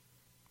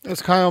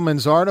 That's Kyle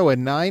Mazardo at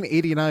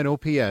 989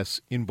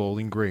 OPS in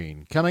Bowling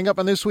Green. Coming up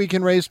on This Week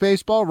in Rays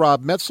Baseball,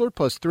 Rob Metzler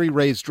plus 3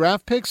 Rays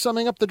draft picks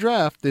summing up the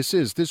draft. This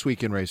is This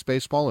Week in Rays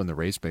Baseball and the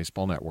Rays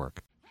Baseball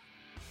Network.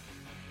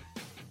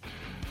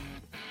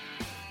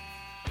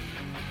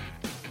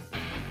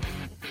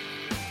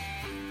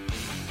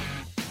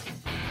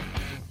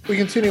 We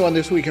continue on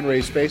This Week in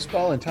Rays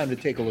Baseball, and time to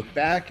take a look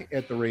back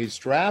at the Rays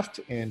draft.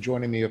 And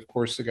joining me, of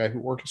course, the guy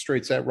who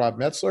orchestrates that, Rob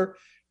Metzler.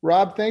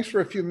 Rob, thanks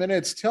for a few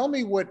minutes. Tell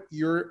me what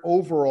your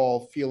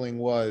overall feeling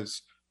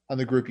was on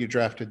the group you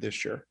drafted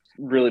this year.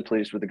 Really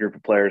pleased with the group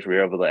of players we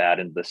were able to add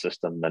into the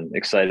system, and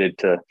excited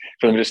for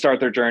them to start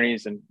their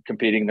journeys and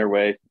competing their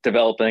way,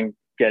 developing,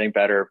 getting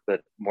better,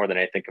 but more than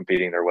anything,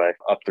 competing their way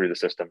up through the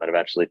system and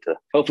eventually to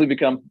hopefully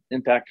become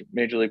impact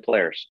major league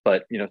players.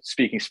 But,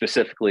 speaking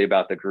specifically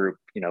about the group,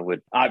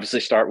 would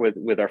obviously start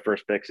with our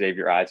first pick,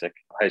 Xavier,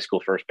 high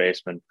school first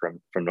baseman from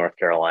North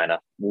Carolina.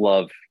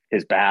 Love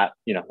his bat.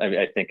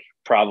 I think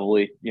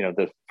probably,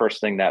 the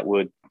first thing that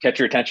would catch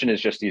your attention is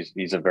just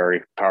he's a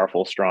very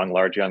powerful, strong,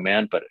 large young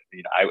man. But,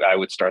 I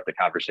would start the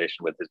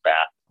conversation with his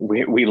bat.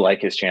 We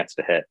like his chance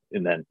to hit,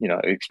 and then,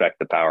 expect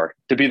the power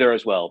to be there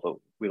as well. But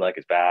we like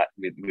his bat.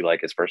 We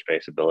like his first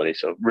base ability.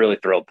 So really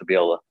thrilled to be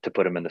able to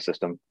put him in the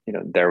system,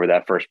 there with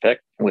that first pick.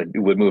 Would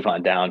move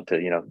on down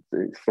to,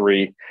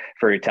 3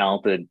 very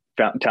talented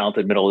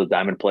middle of the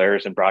diamond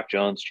players in Brock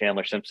Jones,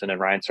 Chandler, Simpson, and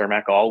Ryan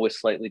Cermak, all with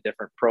slightly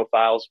different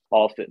profiles,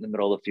 all fit in the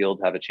middle of the field,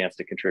 have a chance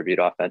to contribute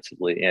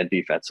offensively and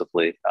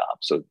defensively.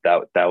 So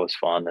that was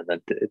fun. And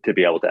then to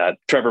be able to add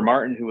Trevor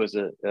Martin, who was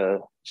a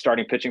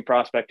starting pitching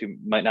prospect who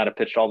might not have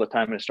pitched all the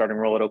time in a starting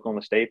role at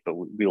Oklahoma State, but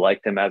we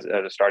liked him as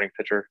a starting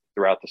pitcher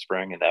throughout the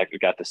spring, and I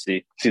got to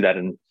see that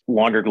in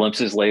longer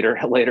glimpses later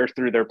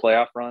through their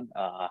playoff run.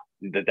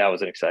 That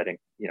was an exciting,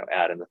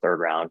 add in the third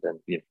round, and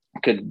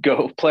could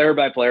go player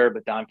by player,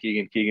 but Dom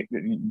Keegan,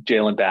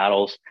 Jalen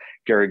Battles,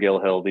 Gary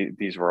Gilhill,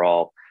 these were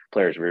all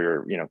players we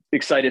were,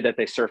 excited that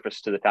they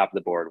surfaced to the top of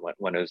the board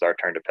when it was our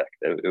turn to pick.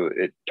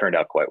 It turned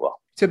out quite well.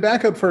 To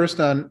back up first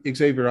on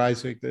Xavier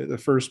Isaac, the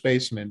first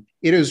baseman,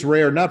 it is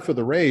rare, not for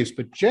the Rays,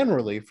 but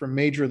generally for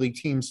major league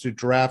teams to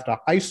draft a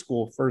high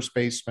school first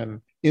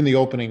baseman in the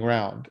opening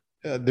round.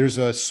 There's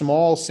a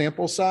small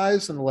sample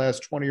size in the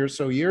last 20 or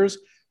so years.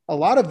 A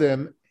lot of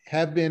them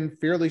have been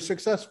fairly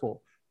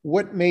successful.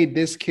 What made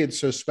this kid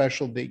so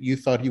special that you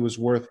thought he was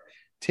worth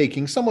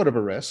taking somewhat of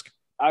a risk?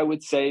 I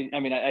would say, I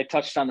mean, I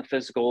touched on the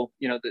physical,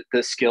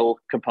 the skill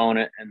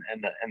component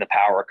and the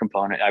power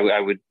component. I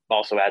would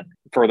also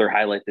further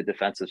highlight the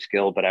defensive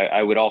skill, but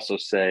I would also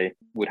say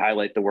would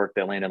highlight the work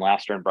that Landon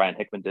Laster and Brian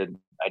Hickman did,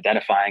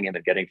 identifying him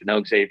and getting to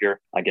know Xavier,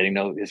 getting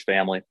to know his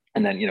family.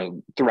 And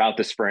then, throughout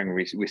the spring,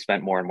 we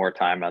spent more and more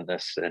time on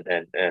this, and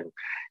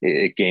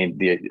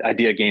the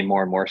idea gained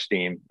more and more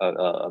steam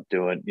of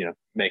doing,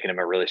 making him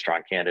a really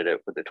strong candidate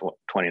with the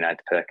 29th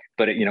pick.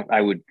 But,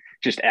 I would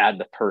just add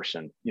the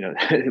person,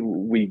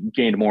 we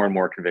gained more and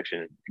more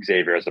conviction in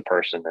Xavier as a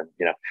person.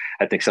 And,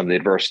 I think some of the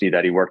adversity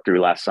that he worked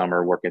through last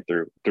summer, working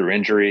through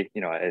injury,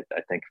 I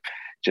think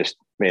just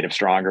made him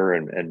stronger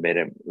and made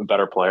him a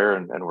better player.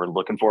 And we're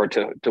looking forward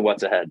to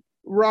what's ahead.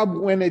 Rob,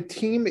 when a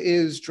team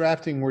is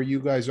drafting where you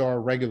guys are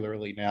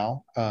regularly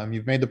now,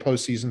 you've made the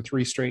postseason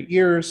 3 straight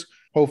years.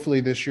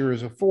 Hopefully this year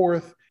is a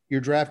 4th.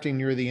 You're drafting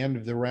near the end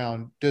of the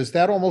round. Does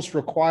that almost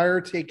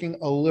require taking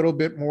a little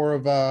bit more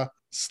of a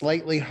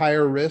slightly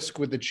higher risk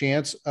with the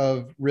chance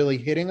of really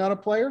hitting on a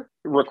player?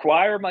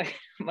 Require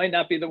might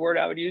not be the word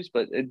I would use,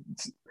 but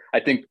I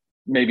think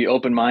maybe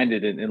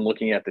open-minded in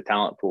looking at the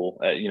talent pool,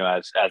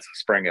 as the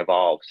spring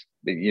evolves,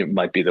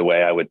 might be the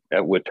way I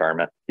would term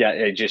it. Yeah,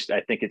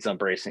 I think it's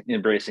embracing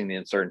the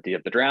uncertainty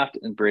of the draft,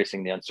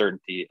 embracing the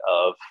uncertainty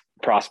of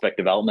prospect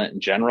development in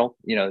general.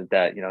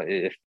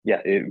 If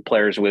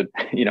players with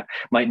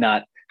might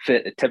not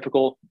fit a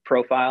typical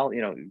profile,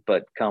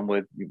 but come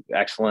with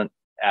excellent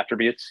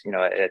attributes.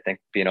 I think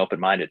being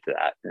open-minded to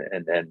that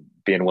and then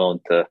being willing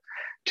to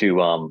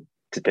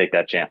take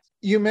that chance.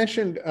 You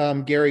mentioned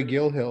Gary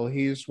Gilhill.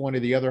 He's one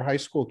of the other high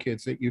school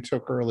kids that you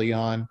took early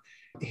on.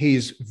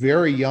 He's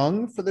very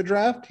young for the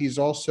draft. He's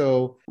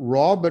also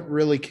raw, but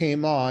really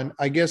came on,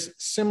 I guess,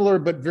 similar,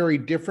 but very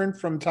different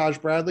from Taj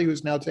Bradley,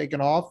 who's now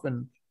taken off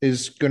and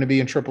is going to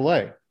be in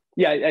AAA.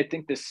 Yeah, I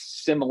think the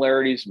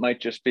similarities might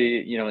just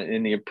be,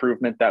 in the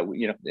improvement that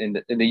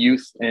in the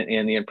youth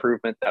and the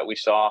improvement that we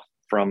saw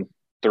from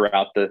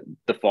throughout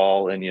the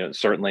fall, and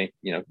certainly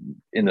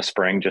in the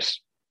spring,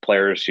 just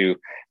players who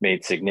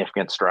made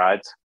significant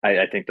strides.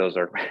 I think those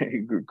are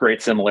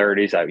great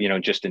similarities.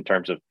 Just in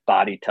terms of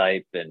body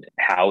type and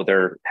how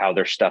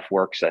their stuff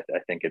works, I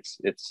think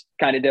it's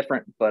kind of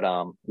different. But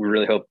we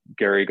really hope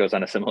Gary goes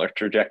on a similar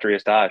trajectory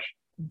as Taj.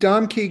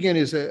 Dom Keegan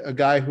is a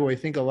guy who I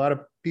think a lot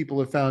of people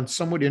have found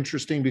somewhat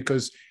interesting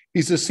because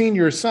he's a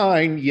senior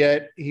sign,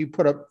 yet he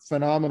put up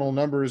phenomenal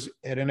numbers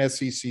at an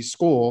SEC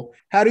school.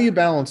 How do you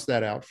balance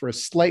that out for a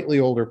slightly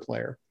older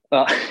player?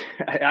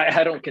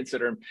 I don't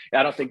consider him.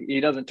 I don't think he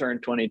doesn't turn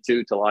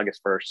 22 till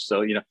August 1st.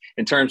 So,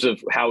 in terms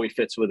of how he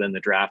fits within the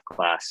draft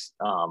class,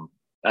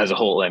 as a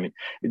whole, I mean,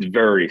 it's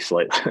very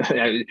slight.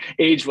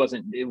 Age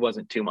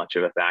wasn't too much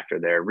of a factor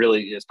there.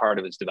 Really, as part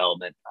of his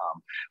development,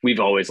 we've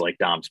always liked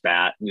Dom's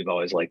bat. We've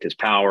always liked his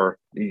power.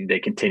 They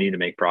continue to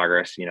make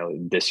progress.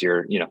 This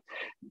year,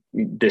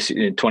 this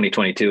in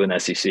 2022 in the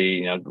SEC,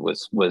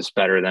 was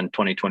better than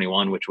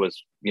 2021, which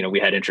was, we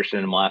had interest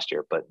in him last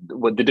year. But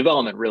what the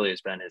development really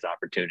has been his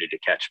opportunity to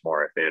catch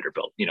more at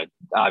Vanderbilt.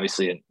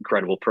 Obviously an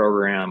incredible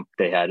program.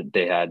 They had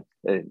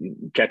a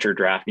catcher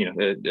draft,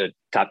 a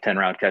top 10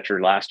 round catcher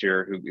last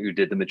year who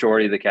did the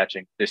majority of the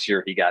catching. This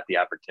year, he got the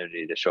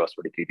opportunity to show us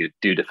what he could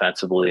do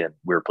defensively, and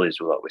we were pleased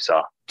with what we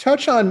saw.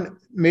 Touch on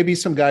maybe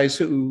some guys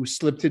who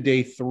slipped to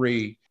day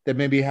 3 that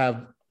maybe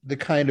have the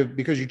kind of,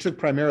 because you took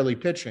primarily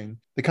pitching,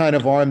 the kind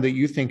of arm that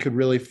you think could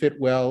really fit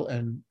well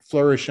and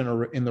flourish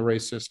in the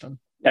Rays system.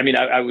 I mean,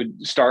 I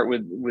would start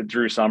with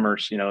Drew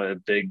Summers, a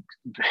big,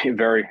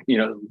 very,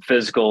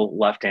 physical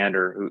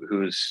left-hander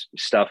whose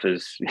stuff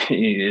is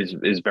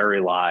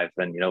very live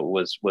and,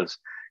 was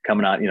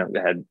coming out,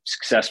 had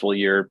successful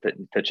year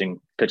pitching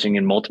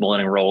in multiple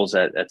inning roles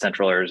at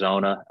Central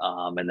Arizona.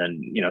 And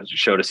then,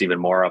 showed us even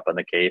more up on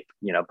the Cape,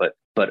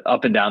 but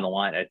up and down the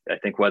line, I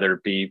think whether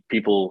it be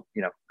people,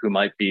 who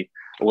might be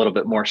a little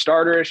bit more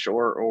starterish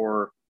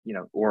or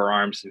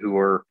arms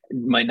who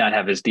might not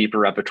have as deep a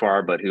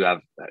repertoire, but who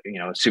have,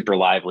 a super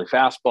lively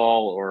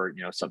fastball or,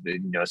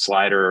 something, a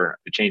slider, or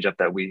a changeup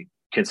that we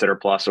consider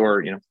plus,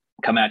 or,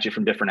 come at you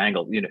from different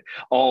angles,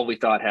 all we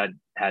thought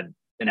had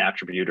an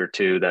attribute or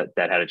two that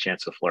had a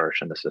chance to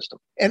flourish in the system.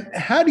 And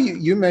how do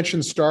you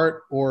mentioned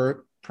start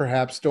or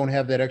perhaps don't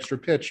have that extra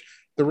pitch?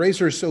 The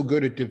Rays are so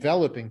good at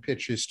developing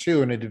pitches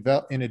too, and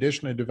in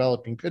addition to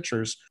developing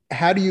pitchers.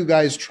 How do you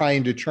guys try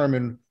and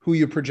determine who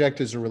you project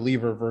as a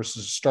reliever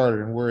versus a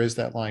starter, and where is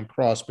that line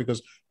crossed?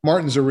 Because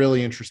Martin's a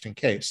really interesting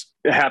case.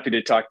 Happy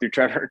to talk through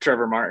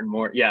Trevor Martin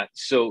more. Yeah.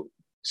 So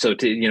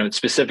to,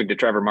 specific to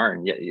Trevor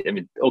Martin, yeah, I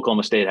mean,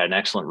 Oklahoma State had an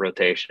excellent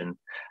rotation,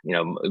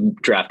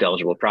 draft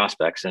eligible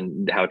prospects,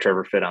 and how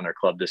Trevor fit on their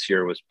club this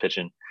year was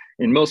pitching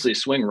in mostly a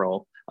swing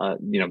role,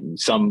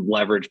 some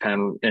leverage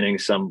pen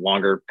innings, some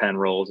longer pen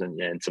rolls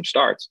and some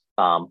starts.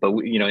 But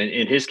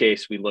in his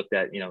case, we looked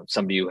at,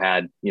 somebody who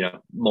had,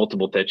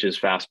 multiple pitches,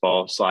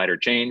 fastball, slider,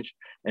 change.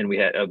 And we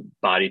had a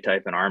body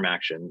type and arm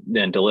action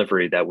and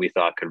delivery that we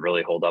thought could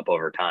really hold up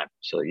over time.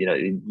 So,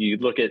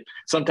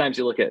 sometimes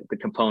you look at the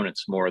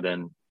components more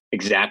than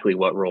exactly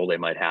what role they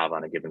might have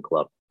on a given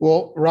club.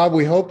 Well, Rob,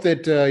 we hope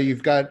that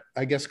you've got,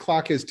 I guess,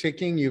 clock is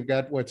ticking. You've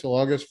got till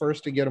August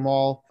 1st to get them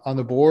all on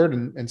the board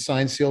and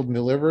signed, sealed, and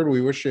delivered.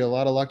 We wish you a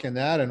lot of luck in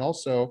that. And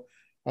also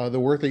the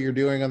work that you're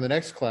doing on the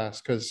next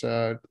class, because,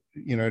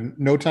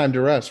 no time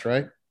to rest,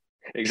 right?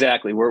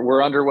 Exactly.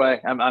 We're underway.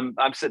 I'm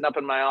sitting up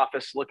in my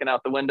office looking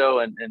out the window,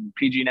 and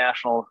PG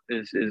National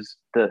is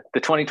the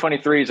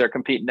 2023s are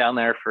competing down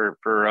there for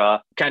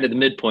kind of the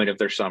midpoint of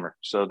their summer.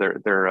 So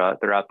they're out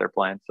there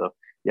playing. So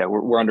yeah,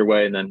 we're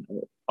underway. And then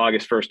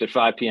August 1st at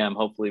 5 p.m.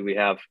 Hopefully we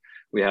have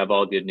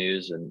all good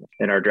news,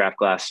 and our draft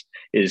class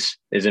is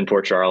in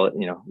Port Charlotte.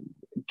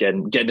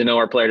 Getting to know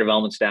our player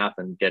development staff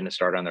and getting to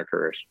start on their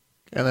careers.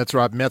 And that's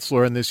Rob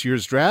Metzler in this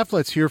year's draft.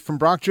 Let's hear from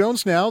Brock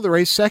Jones now, the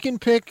Rays'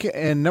 second pick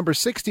and number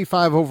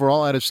 65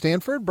 overall out of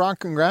Stanford. Brock,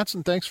 congrats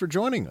and thanks for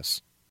joining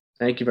us.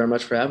 Thank you very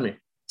much for having me.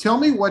 Tell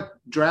me what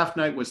draft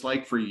night was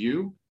like for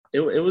you. It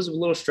was a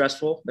little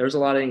stressful. There was a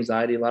lot of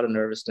anxiety, a lot of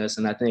nervousness,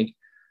 and I think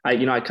I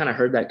kind of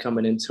heard that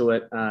coming into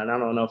it, and I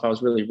don't know if I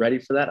was really ready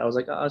for that. I was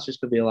like, oh, it's just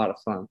going to be a lot of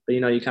fun. But,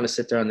 you kind of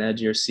sit there on the edge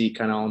of your seat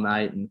kind of all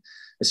night, and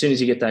as soon as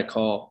you get that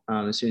call,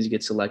 as soon as you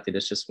get selected,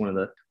 it's just one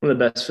of the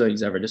best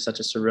feelings ever. Just such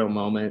a surreal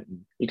moment.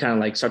 You kind of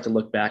like start to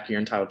look back at your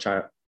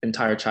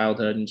entire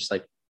childhood and just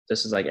like,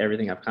 this is like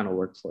everything I've kind of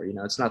worked for.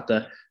 It's not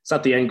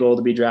the end goal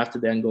to be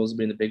drafted. The end goal is to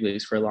be in the big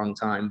leagues for a long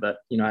time. But,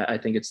 I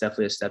think it's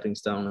definitely a stepping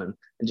stone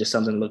and just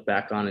something to look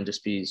back on and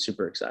just be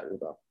super excited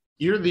about.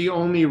 You're the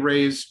only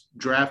Rays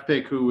draft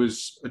pick who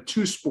was a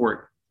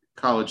two-sport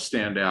college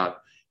standout,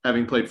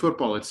 having played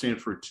football at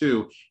Stanford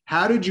too.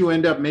 How did you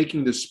end up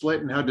making the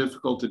split, and how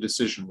difficult a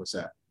decision was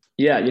that?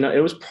 Yeah,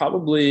 it was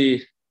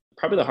probably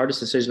the hardest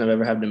decision I've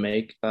ever had to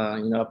make,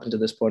 up until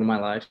this point in my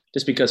life,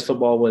 just because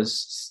football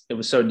was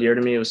so dear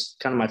to me. It was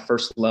kind of my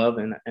first love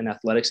and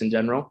athletics in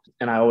general.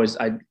 And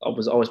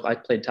I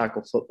played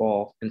tackle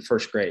football in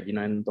first grade,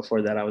 and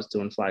before that I was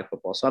doing flag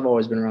football. So I've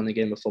always been around the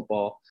game of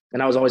football,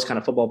 and I was always kind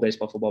of football,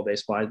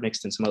 baseball. I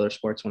mixed in some other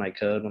sports when I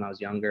could, when I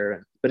was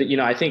younger. But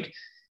I think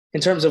in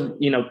terms of,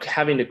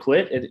 having to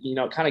quit, it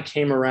kind of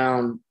came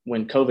around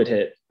when COVID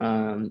hit.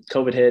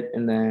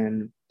 And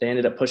then they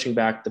ended up pushing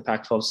back the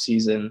Pac-12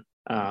 season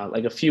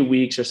like a few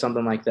weeks or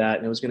something like that.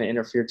 And it was going to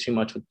interfere too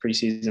much with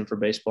preseason for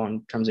baseball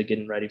in terms of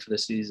getting ready for the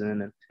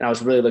season. And I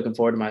was really looking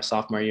forward to my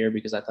sophomore year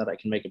because I thought I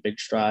can make a big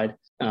stride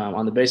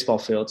on the baseball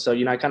field. So,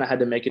 I kind of had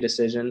to make a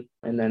decision.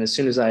 And then as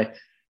soon as I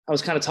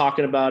was kind of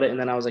talking about it, and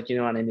then I was like,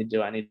 what I need to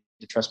do, I need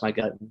to trust my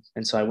gut.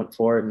 And so I went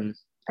for it and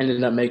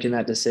ended up making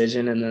that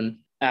decision. And then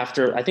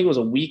after, I think it was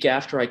a week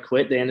after I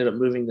quit, they ended up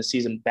moving the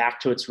season back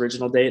to its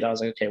original date. I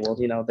was like, okay, well,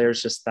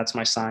 that's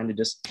my sign to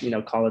just,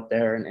 call it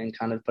there and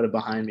kind of put it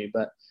behind me.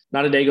 But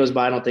not a day goes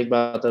by I don't think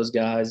about those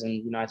guys.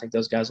 And, I think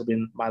those guys will be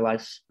in my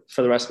life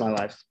for the rest of my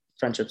life,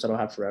 friendships that I'll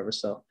have forever.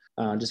 So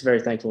just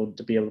very thankful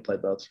to be able to play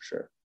both for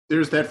sure.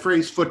 There's that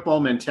phrase, football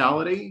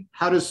mentality.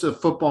 How does the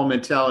football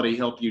mentality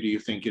help you, do you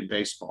think, in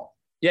baseball?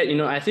 Yeah,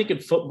 I think in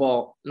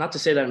football, not to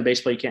say that in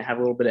baseball you can't have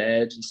a little bit of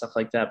edge and stuff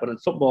like that, but in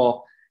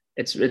football,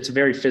 it's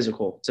very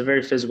physical. It's a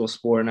very physical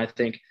sport. And I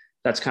think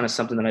that's kind of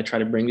something that I try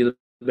to bring to the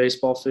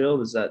baseball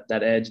field, is that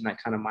edge and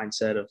that kind of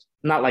mindset of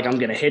not like I'm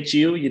going to hit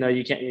you,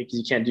 you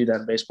can't do that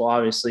in baseball,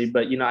 obviously.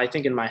 But, I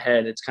think in my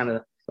head, it's kind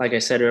of, like I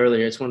said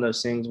earlier, it's one of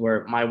those things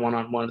where my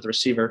one-on-one with the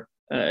receiver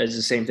is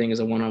the same thing as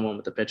a one-on-one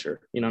with the pitcher,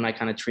 and I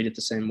kind of treat it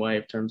the same way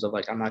in terms of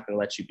like, I'm not going to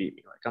let you beat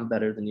me. Like, I'm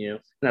better than you.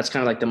 And that's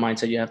kind of like the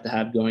mindset you have to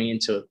have going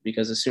into it,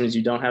 because as soon as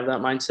you don't have that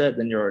mindset,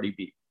 then you're already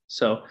beat.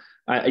 So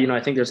I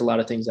think there's a lot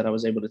of things that I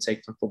was able to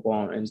take from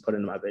football and put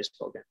into my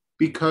baseball game.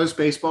 Because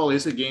baseball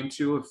is a game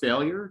too of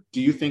failure,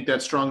 do you think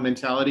that strong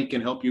mentality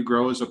can help you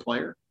grow as a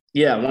player?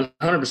 Yeah,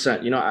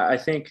 100%. I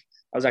think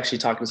I was actually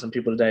talking to some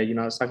people today.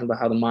 I was talking about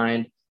how the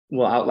mind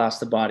will outlast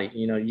the body.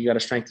 You got to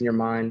strengthen your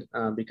mind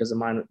because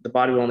the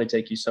body will only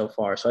take you so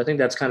far. So I think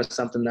that's kind of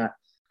something that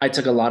I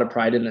took a lot of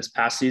pride in this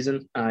past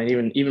season.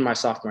 Even my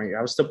sophomore year,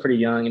 I was still pretty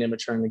young and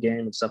immature in the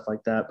game and stuff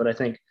like that. But I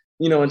think,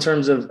 in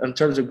terms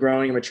of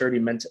growing and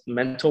maturity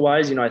mental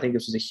wise, I think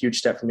this was a huge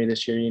step for me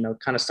this year,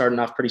 kind of starting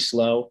off pretty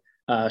slow,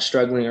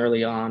 struggling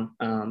early on.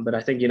 But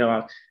I think,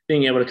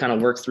 being able to kind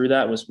of work through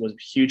that was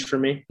huge for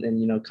me,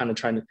 and, kind of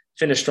trying to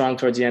finish strong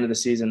towards the end of the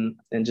season,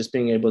 and just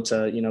being able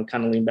to,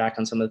 kind of lean back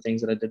on some of the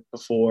things that I did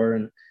before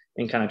and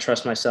kind of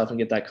trust myself and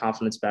get that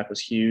confidence back was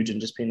huge. And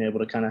just being able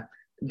to kind of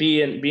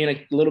be in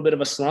a little bit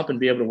of a slump and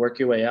be able to work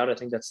your way out. I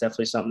think that's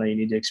definitely something that you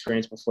need to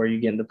experience before you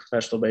get into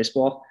professional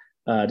baseball.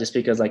 Just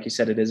because, like you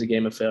said, it is a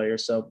game of failure.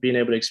 So being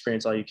able to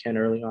experience all you can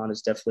early on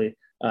is definitely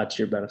to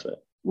your benefit.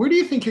 Where do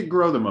you think you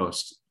grow the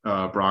most,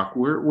 Brock?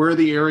 Where are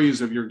the areas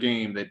of your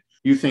game that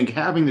you think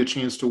having the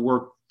chance to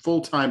work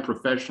full-time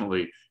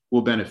professionally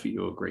will benefit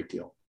you a great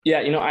deal?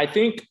 Yeah, I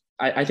think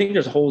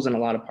there's holes in a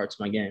lot of parts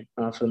of my game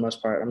for the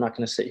most part. I'm not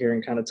going to sit here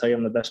and kind of tell you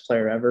I'm the best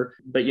player ever.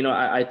 But,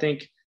 I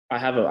think I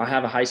have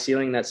a high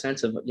ceiling in that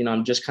sense of,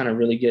 I'm just kind of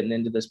really getting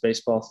into this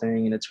baseball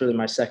thing, and it's really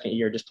my second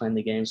year just playing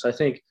the game. So I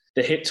think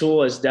the hit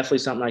tool is definitely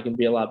something I can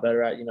be a lot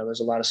better at.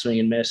 There's a lot of swing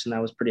and miss, and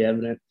that was pretty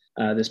evident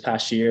this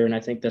past year. And I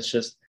think that's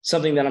just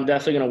something that I'm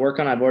definitely going to work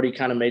on. I've already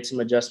kind of made some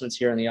adjustments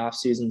here in the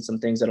offseason, some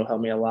things that'll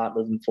help me a lot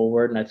moving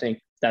forward. And I think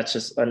that's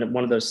just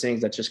one of those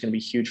things that's just going to be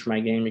huge for my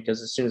game,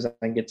 because as soon as I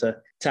can get to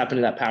tap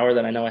into that power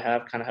that I know I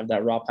have, kind of have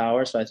that raw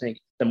power. So I think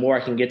the more I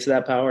can get to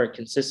that power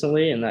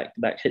consistently, and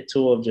that hit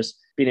tool of just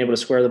being able to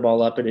square the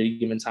ball up at a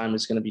given time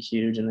is going to be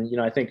huge. And then,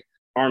 I think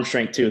arm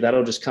strength too,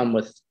 that'll just come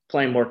with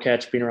playing more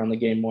catch, being around the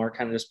game more,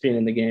 kind of just being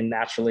in the game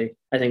naturally.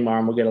 I think my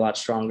arm will get a lot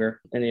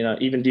stronger.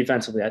 And, even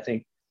defensively, I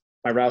think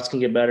my routes can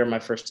get better. My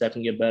first step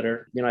can get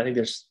better. I think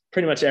there's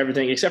pretty much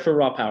everything except for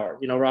raw power.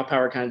 Raw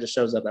power kind of just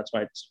shows up. That's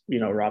why it's,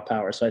 raw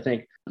power. So I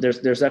think there's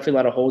definitely a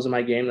lot of holes in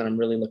my game that I'm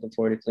really looking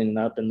forward to cleaning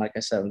up. And like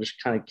I said, I'm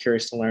just kind of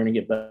curious to learn and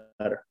get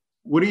better.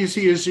 What do you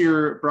see as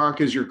your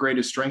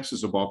greatest strengths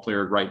as a ball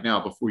player right now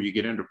before you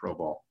get into pro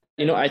ball?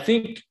 I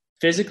think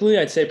physically,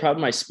 I'd say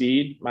probably my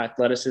speed, my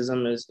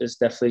athleticism is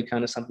definitely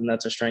kind of something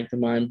that's a strength of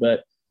mine.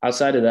 But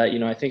outside of that,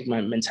 I think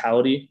my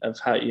mentality of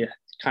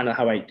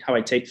how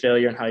I take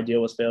failure and how I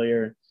deal with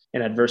failure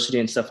and adversity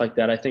and stuff like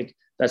that. I think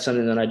that's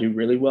something that I do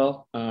really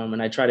well.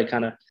 And I try to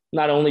kind of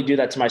not only do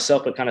that to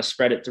myself, but kind of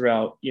spread it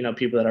throughout,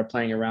 people that are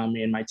playing around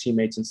me and my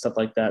teammates and stuff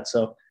like that.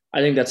 So I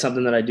think that's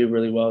something that I do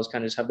really well, is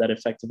kind of just have that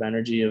effective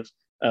energy of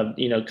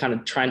kind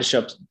of trying to show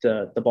up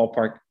the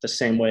ballpark the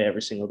same way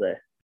every single day.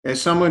 As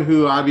someone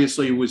who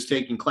obviously was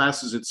taking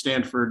classes at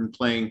Stanford and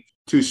playing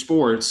two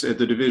sports at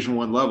the Division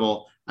I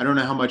level, I don't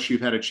know how much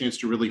you've had a chance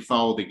to really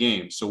follow the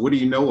game. So what do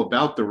you know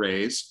about the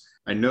Rays?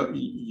 I know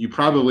you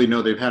probably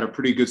know they've had a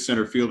pretty good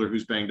center fielder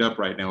who's banged up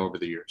right now over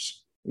the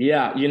years.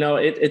 Yeah,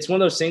 it's one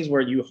of those things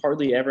where you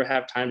hardly ever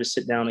have time to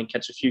sit down and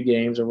catch a few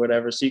games or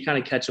whatever. So you kind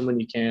of catch them when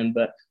you can.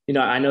 But,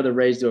 I know the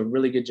Rays do a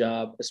really good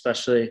job,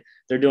 especially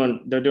they're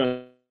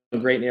doing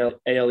great in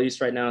the AL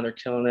East right now, and they're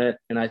killing it.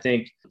 And I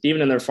think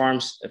even in their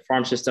farm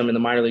system in the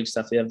minor league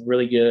stuff, they have a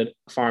really good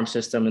farm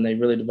system, and they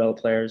really develop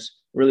players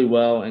really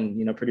well and,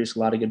 produce a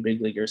lot of good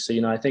big leaguers. So,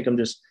 I think I'm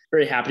just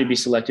very happy to be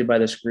selected by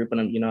this group,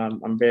 and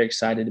I'm very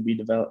excited to be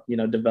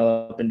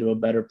develop into a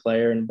better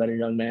player and a better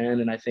young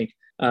man. And I think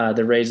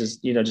the Rays is,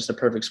 just a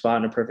perfect spot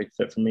and a perfect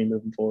fit for me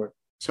moving forward.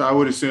 So I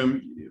would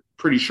assume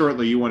pretty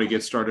shortly you want to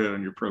get started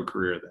on your pro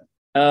career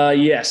then.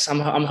 Yes,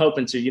 I'm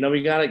hoping to.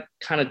 We got to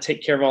kind of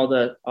take care of all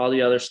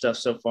the other stuff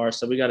so far.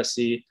 So we got to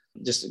see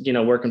just,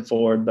 working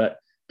forward. But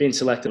being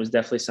selected was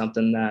definitely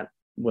something that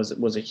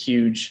was a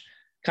huge,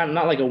 kind of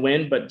not like a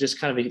win, but just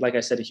kind of, like I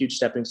said, a huge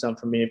stepping stone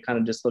for me of kind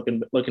of just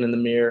looking in the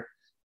mirror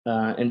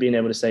and being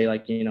able to say,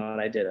 like, what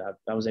I did.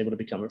 I was able to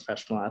become a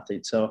professional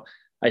athlete. So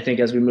I think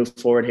as we move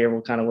forward here,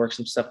 we'll kind of work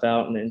some stuff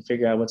out and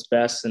figure out what's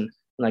best. And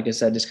like I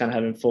said, just kind of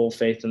having full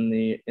faith in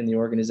the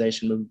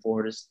organization moving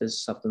forward is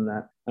something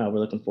that we're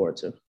looking forward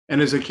to. And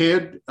as a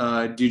kid,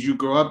 did you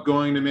grow up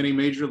going to many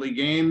major league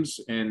games?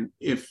 And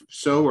if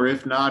so, or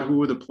if not, who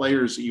were the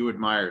players that you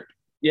admired?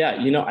 Yeah,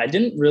 I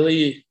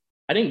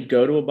didn't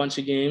go to a bunch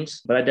of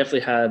games, but I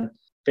definitely had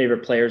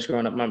favorite players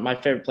growing up. My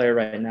favorite player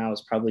right now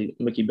is probably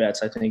Mookie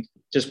Betts. I think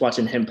just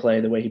watching him play,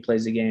 the way he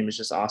plays the game is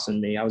just awesome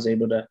to me. I was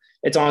able to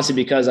 – it's honestly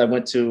because I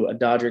went to a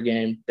Dodger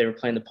game. They were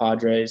playing the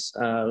Padres. It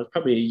was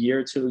probably a year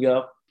or two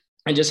ago.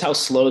 And just how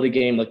slow the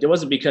game looked. It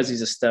wasn't because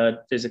he's a stud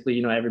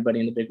physically.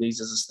 Everybody in the big leagues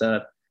is a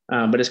stud.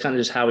 But it's kind of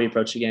just how he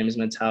approached the game. His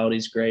mentality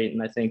is great.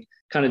 And I think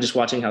kind of just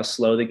watching how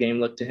slow the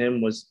game looked to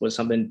him was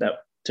something that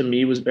to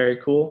me was very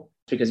cool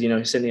because,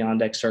 he's sitting in the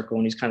on-deck circle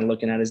and he's kind of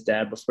looking at his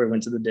dad before he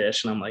went to the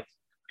dish. And I'm like,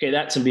 okay,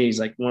 that to me is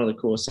like one of the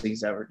coolest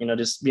things ever,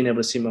 just being able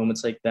to see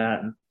moments like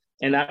that.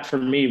 And that for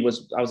me I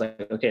was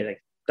like, okay,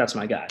 like, that's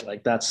my guy.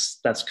 Like that's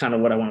kind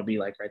of what I want to be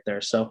like right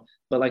there. So,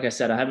 but like I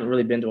said, I haven't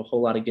really been to a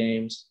whole lot of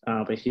games,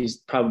 but he's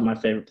probably my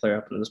favorite player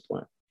up to this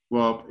point.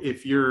 Well,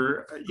 if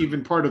you're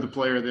even part of the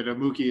player that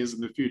Mookie is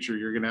in the future,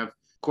 you're going to have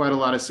quite a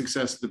lot of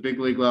success at the big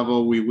league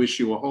level. We wish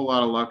you a whole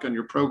lot of luck on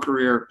your pro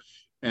career,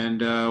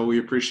 and we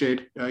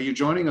appreciate you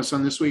joining us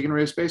on This Week in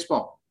Rays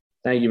Baseball.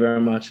 Thank you very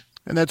much.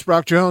 And that's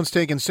Brock Jones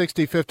taken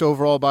 65th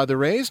overall by the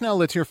Rays. Now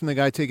let's hear from the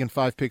guy taken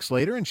 5 picks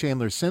later, and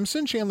Chandler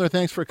Simpson. Chandler,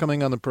 thanks for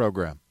coming on the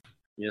program.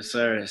 Yes,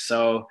 sir.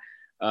 So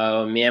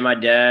me and my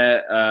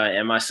dad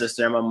and my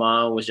sister and my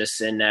mom was just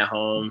sitting at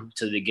home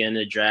to the beginning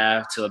of the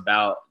draft till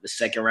about the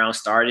second round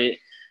started.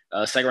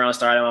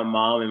 My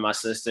mom and my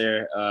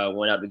sister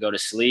went up to go to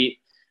sleep.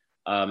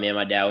 Me and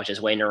my dad was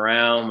just waiting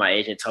around. My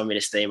agent told me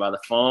to stay by the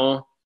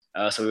phone.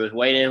 So we was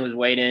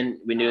waiting.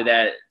 We knew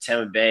that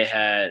Tampa Bay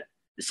had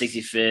the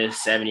 65th,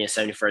 70th,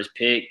 and 71st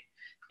pick.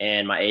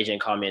 And my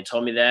agent called me and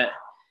told me that.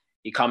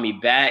 He called me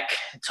back,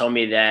 told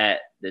me that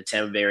the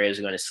Tampa Bay Rays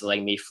were going to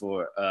select me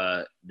for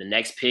the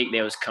next pick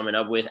they was coming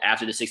up with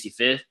after the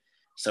 65th.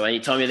 So when he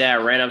told me that,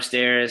 I ran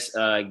upstairs,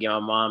 get my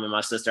mom and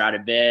my sister out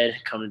of bed,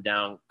 come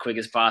down quick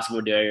as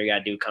possible, do whatever you got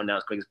to do, come down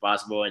as quick as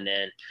possible, and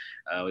then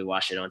we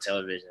watched it on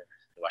television.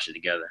 We watched it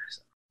together.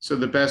 So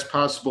the best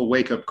possible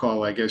wake-up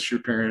call, I guess,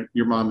 your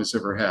mom has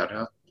ever had,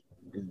 huh?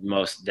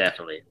 Most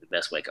definitely the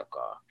best wake-up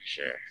call,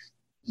 sure.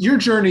 Your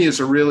journey is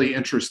a really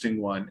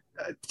interesting one.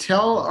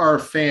 Tell our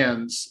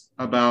fans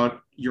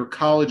about your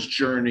college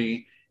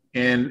journey,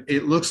 and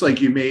it looks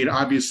like you made,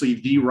 obviously,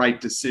 the right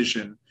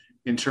decision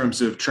in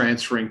terms of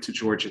transferring to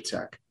Georgia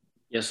Tech.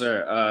 Yes,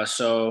 sir.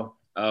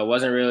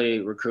 Wasn't really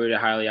recruited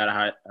highly out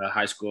of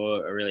high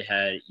school. I really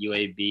had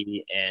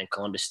UAB and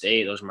Columbus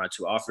State. Those were my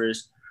two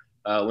offers.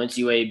 Went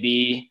to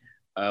UAB.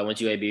 Went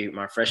to UAB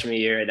my freshman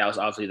year. That was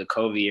obviously the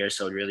COVID year,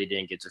 so really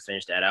didn't get to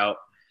finish that out.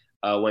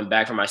 Went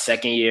back for my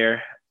second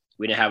year.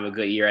 We didn't have a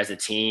good year as a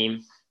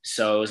team.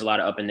 So it was a lot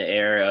of up in the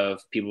air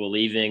of people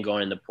leaving,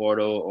 going in the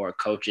portal, or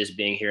coaches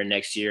being here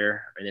next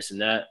year, and this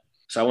and that.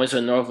 So I went to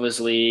the Northwest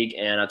League,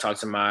 and I talked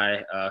to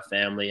my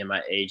family and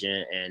my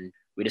agent, and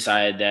we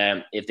decided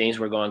that if things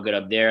were going good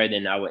up there,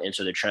 then I would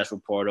enter the transfer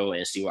portal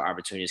and see what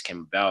opportunities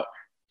came about.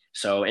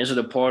 So into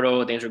the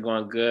portal, things were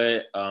going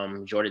good.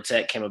 Georgia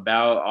Tech came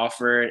about,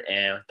 offered,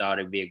 and thought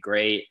it'd be a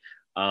great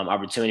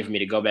opportunity for me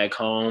to go back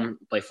home,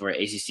 play for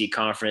an ACC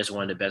conference,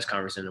 one of the best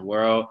conferences in the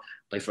world,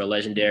 play for a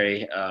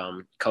legendary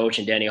coach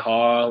in Danny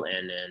Hall,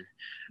 and then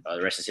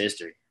the rest is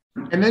history.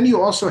 And then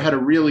you also had a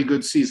really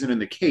good season in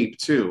the Cape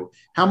too.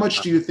 How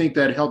much do you think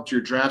that helped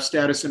your draft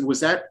status? And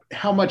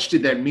how much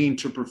did that mean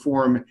to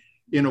perform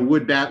in a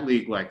wood bat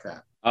league like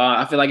that?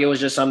 I feel like it was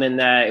just something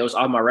that it was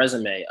on my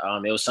resume.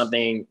 It was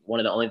one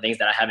of the only things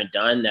that I haven't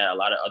done that a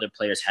lot of other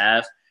players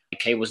have. The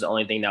Cape was the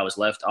only thing that was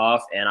left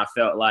off. And I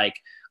felt like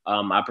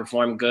I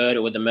performed good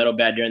with the metal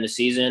bat during the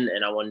season.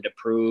 And I wanted to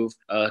prove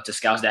to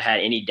scouts that had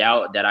any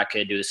doubt that I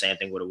could do the same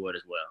thing with a wood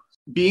as well.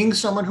 Being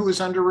someone who is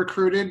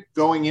under-recruited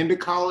going into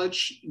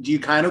college, do you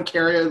kind of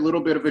carry a little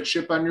bit of a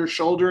chip on your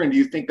shoulder? And do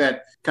you think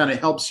that kind of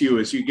helps you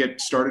as you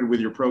get started with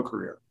your pro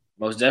career?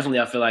 Most definitely,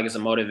 I feel like it's a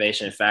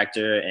motivation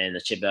factor and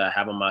the chip that I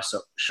have on my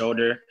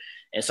shoulder,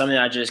 and something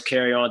I just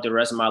carry on through the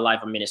rest of my life.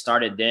 I mean, it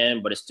started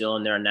then, but it's still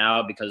in there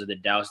now because of the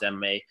doubts that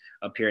may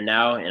appear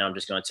now, and I'm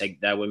just going to take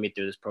that with me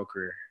through this pro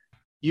career.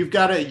 You've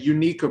got a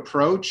unique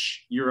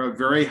approach. You're a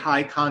very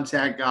high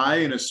contact guy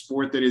in a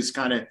sport that is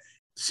kind of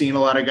seen a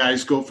lot of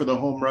guys go for the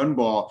home run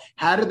ball.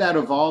 How did that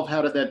evolve?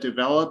 How did that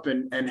develop?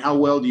 And how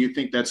well do you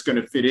think that's going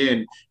to fit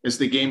in as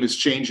the game is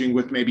changing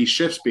with maybe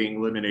shifts being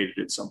eliminated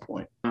at some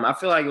point? I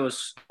feel like it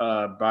was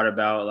brought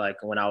about like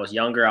when I was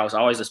younger. I was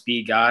always a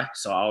speed guy,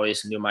 so I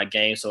always knew my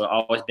game. So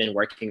I've always been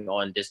working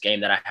on this game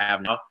that I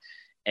have now.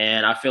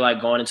 And I feel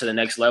like going into the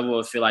next level,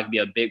 I feel like be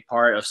a big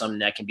part of something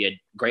that can be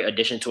a great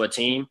addition to a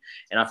team.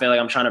 And I feel like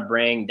I'm trying to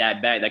bring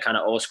that back, that kind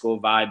of old school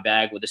vibe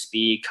back with the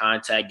speed,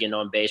 contact, getting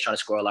on base, trying to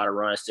score a lot of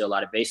runs, steal a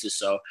lot of bases.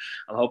 So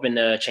I'm hoping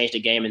to change the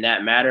game in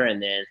that matter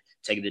and then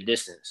take the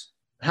distance.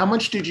 How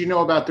much did you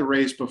know about the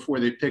Rays before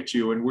they picked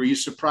you? And were you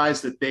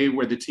surprised that they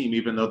were the team,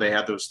 even though they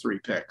had those 3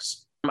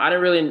 picks? I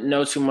didn't really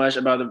know too much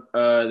about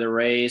the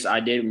Rays. I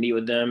did meet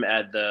with them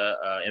at the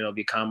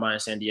MLB Combine in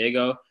San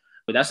Diego.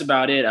 But that's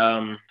about it.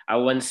 I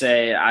wouldn't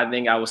say I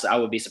think I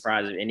would be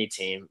surprised if any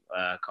team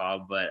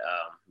called, but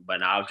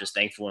I was just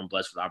thankful and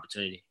blessed for the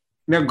opportunity.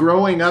 Now,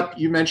 growing up,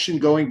 you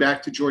mentioned going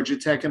back to Georgia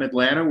Tech and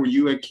Atlanta. Were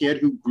you a kid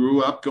who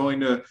grew up going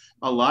to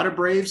a lot of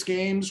Braves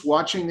games,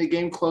 watching the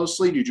game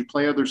closely? Did you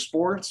play other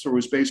sports, or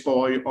was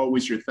baseball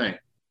always your thing?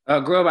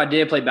 Grew up, I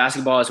did play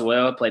basketball as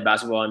well. Played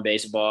basketball and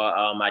baseball.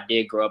 I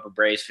did grow up a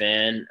Braves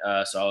fan,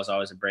 so I was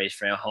always a Braves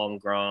fan.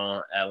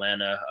 Homegrown,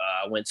 Atlanta.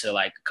 I went to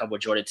like a couple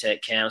of Georgia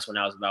Tech camps when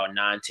I was about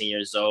 19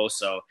 years old.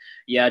 So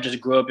yeah, I just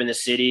grew up in the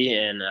city,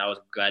 and I was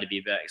glad to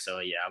be back. So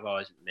yeah, I've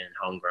always been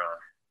homegrown.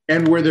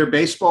 And were there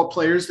baseball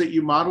players that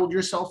you modeled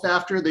yourself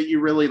after that you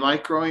really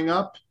liked growing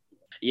up?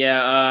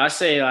 Yeah, I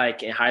say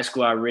like in high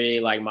school, I really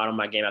like modeled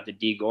my game after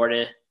D.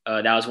 Gordon.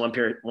 That was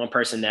one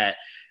person that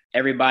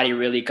everybody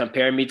really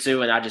compared me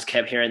to, and I just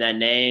kept hearing that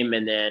name.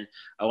 And then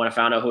when I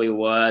found out who he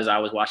was, I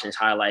was watching his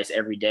highlights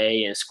every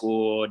day in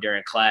school,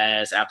 during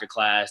class, after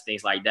class,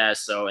 things like that.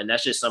 So, and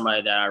that's just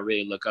somebody that I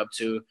really look up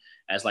to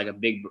as like a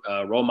big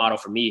role model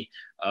for me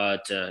and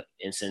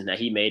since that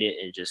he made it,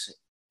 it just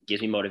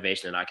gives me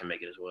motivation that I can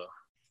make it as well.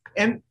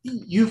 And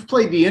you've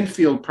played the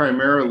infield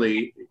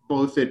primarily,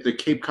 both at the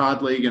Cape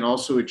Cod League and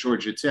also at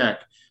Georgia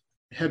Tech.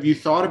 Have you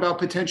thought about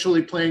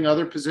potentially playing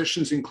other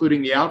positions,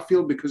 including the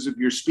outfield, because of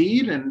your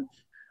speed? And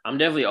I'm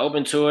definitely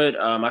open to it.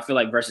 I feel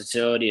like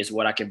versatility is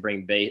what I can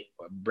bring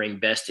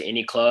best to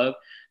any club.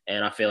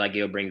 And I feel like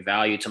it'll bring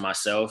value to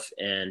myself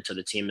and to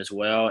the team as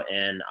well.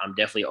 And I'm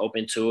definitely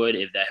open to it.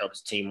 If that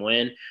helps the team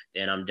win,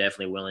 then I'm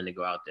definitely willing to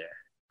go out there.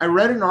 I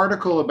read an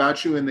article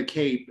about you in the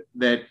Cape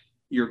that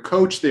your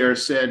coach there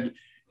said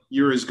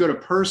you're as good a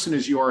person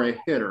as you are a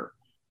hitter.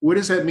 What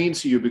does that mean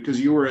to you?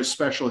 Because you were a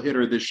special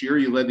hitter this year.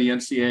 You led the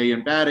NCAA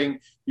in batting.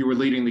 You were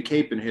leading the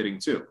Cape in hitting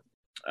too.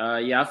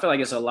 Yeah, I feel like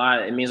it's a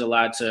lot. It means a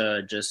lot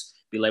to just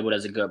be labeled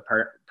as a good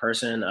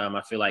person.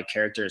 I feel like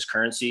character is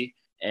currency.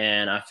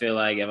 And I feel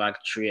like if I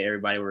could treat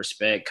everybody with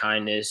respect,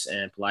 kindness,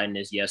 and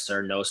politeness, yes,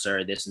 sir, no,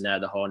 sir, this and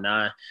that, the whole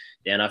 9,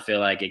 then I feel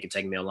like it could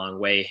take me a long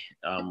way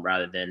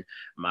rather than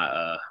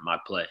my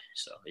play.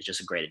 So it's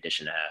just a great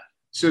addition to have.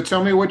 So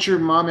tell me what your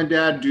mom and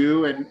dad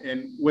do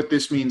and what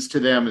this means to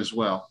them as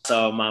well.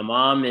 So my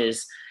mom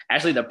is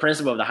actually the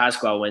principal of the high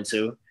school I went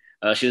to.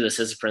 She was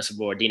assistant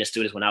principal or dean of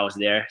students when I was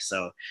there.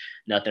 So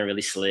nothing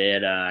really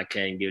slid. I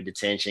couldn't give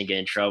detention, get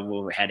in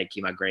trouble. Had to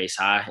keep my grades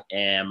high.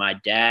 And my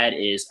dad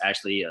is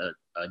actually a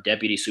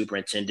deputy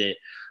superintendent,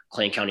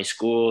 Clayton County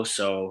School.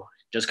 So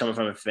just coming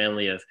from a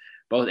family of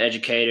both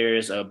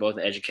educators, both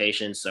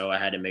education. So I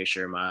had to make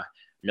sure my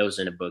nose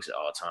in the books at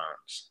all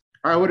times.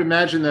 I would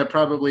imagine that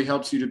probably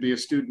helps you to be a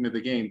student of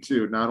the game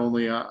too, not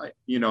only,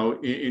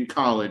 in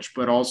college,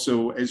 but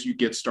also as you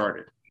get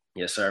started.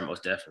 Yes, sir.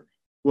 Most definitely.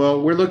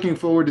 Well, we're looking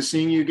forward to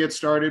seeing you get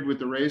started with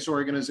the Rays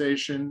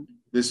organization.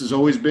 This has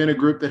always been a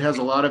group that has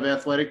a lot of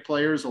athletic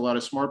players, a lot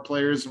of smart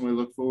players, and we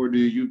look forward to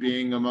you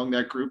being among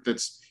that group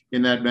that's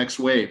in that next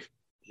wave.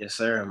 Yes,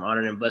 sir. I'm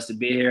honored and blessed to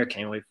be here.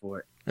 Can't wait for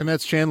it. And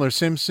that's Chandler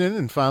Simpson.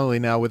 And finally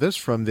now with us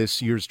from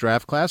this year's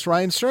draft class,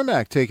 Ryan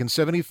Cermak, taken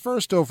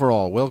 71st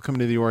overall. Welcome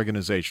to the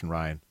organization,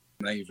 Ryan.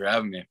 Thank you for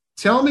having me.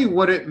 Tell me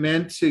what it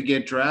meant to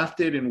get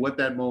drafted and what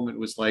that moment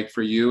was like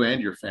for you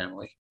and your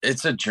family.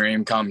 It's a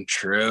dream come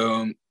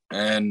true.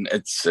 And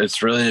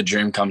it's really a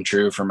dream come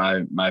true for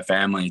my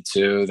family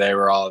too. They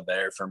were all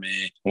there for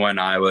me when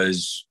I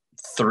was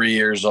 3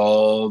 years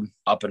old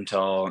up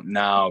until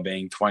now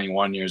being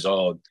 21 years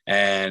old.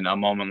 And a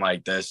moment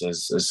like this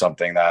is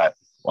something that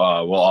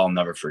we'll all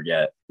never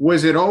forget.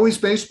 Was it always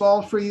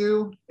baseball for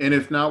you? And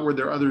if not, were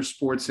there other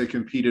sports that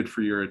competed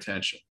for your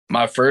attention?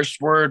 My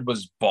first word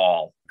was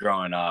ball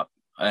growing up.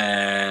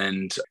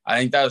 And I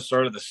think that was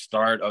sort of the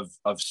start of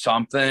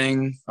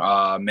something.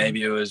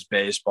 Maybe it was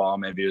baseball,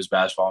 maybe it was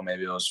basketball,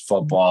 maybe it was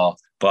football.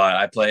 But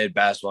I played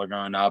basketball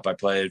growing up. I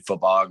played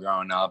football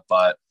growing up.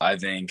 But I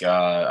think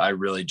I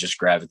really just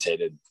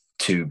gravitated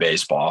to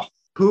baseball.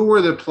 Who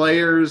were the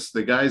players,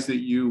 the guys that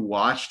you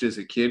watched as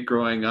a kid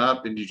growing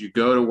up? And did you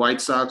go to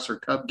White Sox or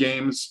Cub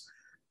games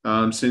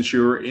since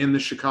you were in the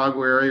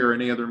Chicago area or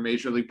any other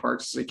major league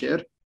parks as a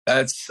kid?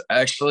 That's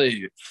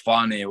actually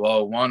funny.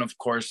 Well, one, of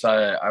course,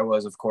 I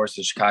was, of course,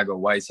 a Chicago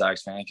White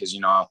Sox fan because,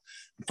 I'm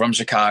from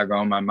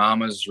Chicago. My mom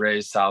was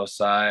raised South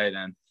Side,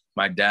 and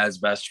my dad's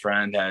best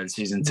friend had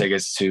season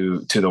tickets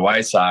to the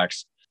White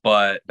Sox.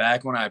 But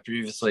back when I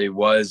previously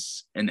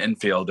was an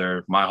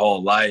infielder my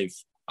whole life,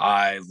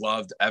 I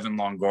loved Evan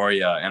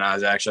Longoria, and I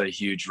was actually a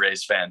huge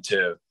Rays fan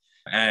too.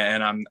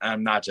 And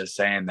I'm not just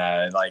saying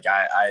that. Like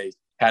I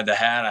had the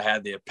hat, I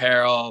had the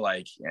apparel,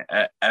 like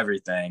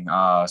everything.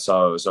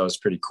 So it's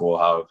pretty cool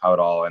how it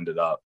all ended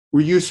up.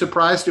 Were you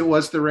surprised it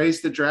was the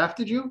Rays that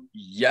drafted you?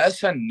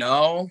 Yes and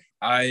no.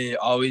 I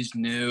always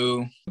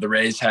knew the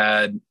Rays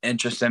had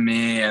interest in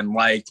me and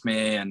liked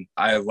me, and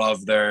I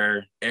love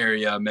their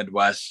area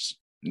Midwest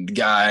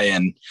guy,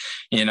 and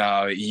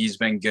he's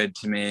been good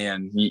to me,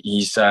 and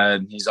he's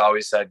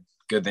always said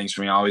good things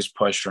for me, always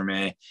pushed for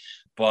me.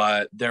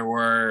 But there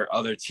were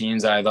other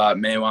teams that I thought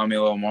may want me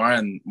a little more,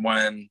 and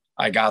when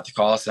I got the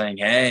call saying,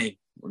 hey,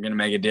 we're going to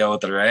make a deal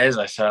with the Rays,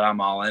 I said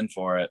I'm all in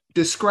for it.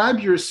 Describe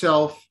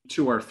yourself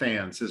to our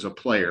fans as a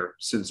player,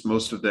 since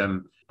most of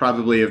them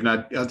probably have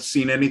not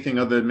seen anything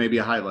other than maybe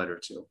a highlight or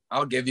two.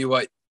 I'll give you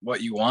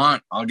what you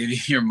want. I'll give you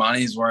your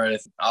money's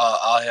worth.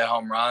 I'll hit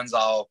home runs.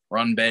 I'll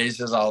run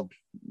bases. I'll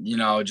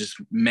just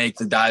make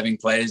the diving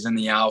plays in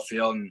the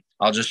outfield, and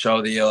I'll just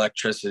show the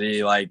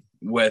electricity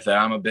with it.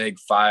 I'm a big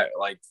fire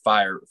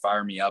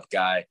me up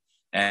guy.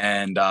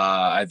 And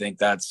I think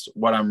that's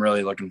what I'm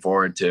really looking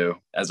forward to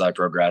as I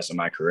progress in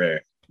my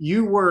career.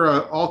 You were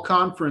an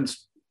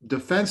all-conference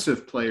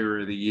defensive player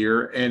of the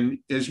year. And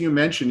as you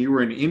mentioned, you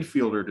were an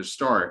infielder to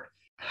start.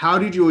 How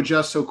did you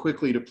adjust so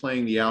quickly to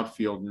playing the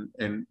outfield?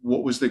 And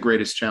what was the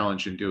greatest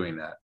challenge in doing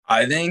that?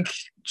 I think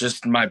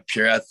just my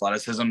pure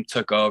athleticism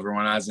took over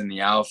when I was in the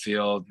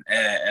outfield.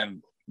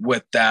 And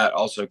with that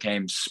also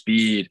came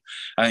speed.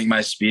 I think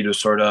my speed was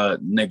sort of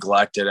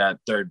neglected at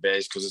third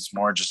base because it's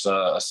more just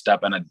a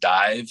step and a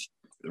dive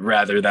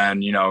rather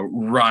than,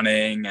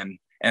 running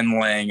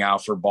and laying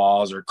out for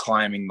balls or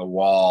climbing the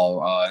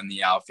wall in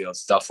the outfield,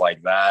 stuff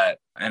like that.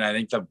 And I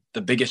think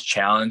the biggest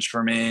challenge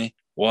for me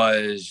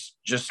was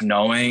just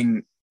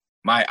knowing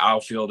my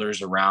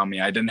outfielders around me.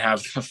 I didn't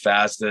have the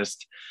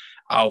fastest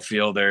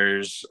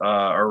outfielders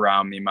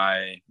around me.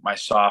 My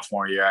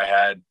sophomore year, I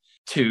had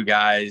two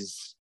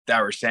guys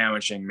that were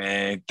sandwiching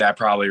me that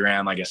probably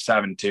ran like a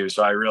 7.2.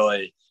 So I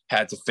really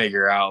had to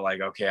figure out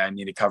okay, I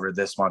need to cover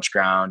this much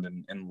ground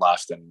and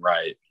left and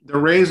right. The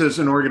Rays as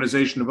an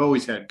organization have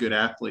always had good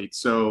athletes.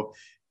 So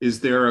is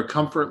there a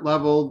comfort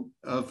level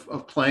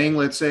of playing,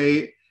 let's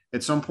say,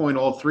 at some point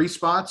all three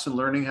spots and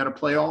learning how to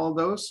play all of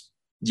those?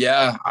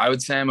 Yeah, I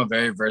would say I'm a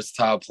very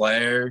versatile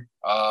player.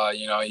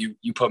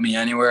 You put me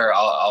anywhere,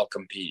 I'll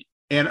compete.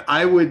 And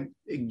I would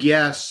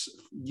guess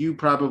you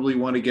probably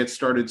want to get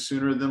started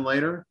sooner than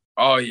later.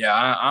 Oh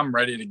yeah, I'm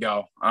ready to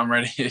go. I'm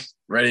ready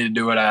to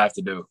do what I have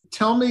to do.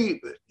 Tell me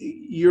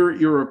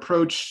your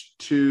approach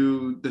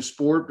to the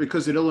sport,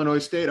 because at Illinois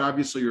State,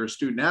 obviously you're a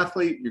student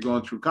athlete, you're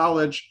going through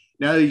college.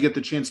 Now you get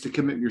the chance to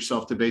commit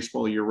yourself to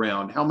baseball year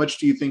round. How much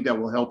do you think that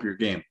will help your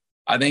game?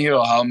 I think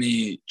it'll help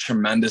me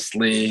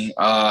tremendously.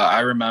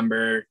 I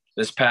remember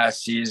this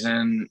past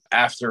season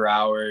after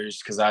hours,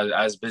 because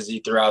I was busy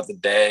throughout the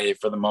day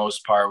for the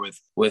most part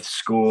with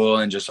school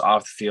and just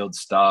off the field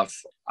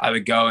stuff. I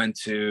would go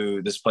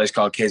into this place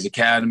called K's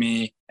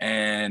Academy,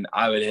 and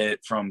I would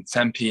hit from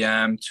 10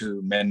 p.m.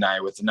 to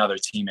midnight with another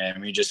teammate,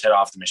 and we just hit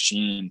off the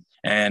machine.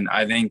 And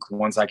I think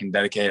once I can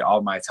dedicate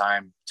all my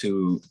time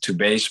to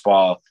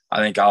baseball, I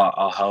think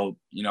I'll help,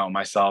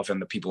 myself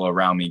and the people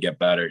around me get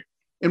better.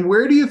 And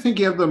where do you think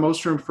you have the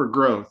most room for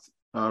growth,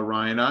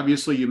 Ryan?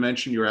 Obviously, you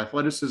mentioned your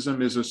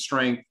athleticism is a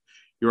strength.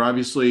 You're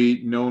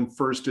obviously known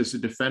first as a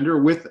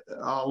defender with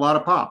a lot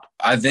of pop.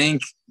 I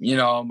think,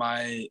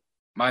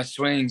 my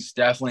swing's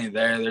definitely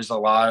there. There's a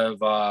lot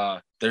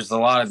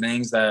of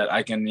things that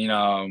I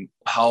can,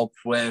 help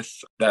with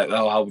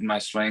that'll help with my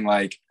swing.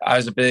 Like I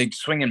was a big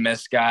swing and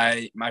miss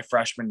guy my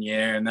freshman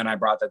year, and then I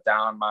brought that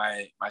down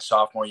my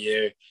sophomore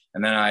year,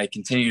 and then I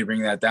continued to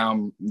bring that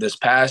down this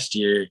past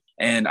year.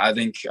 And I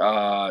think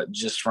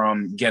just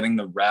from getting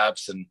the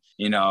reps and,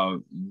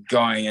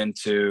 going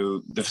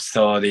into the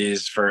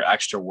facilities for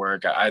extra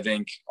work, I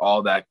think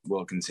all that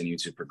will continue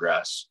to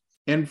progress.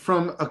 And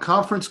from a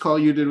conference call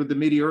you did with the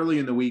media early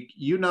in the week,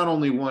 you not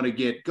only want to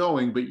get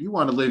going, but you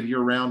want to live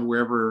year-round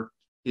wherever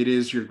it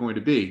is you're going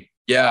to be.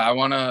 Yeah, I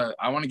want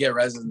to get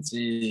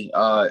residency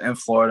in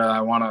Florida.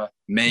 I want to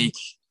make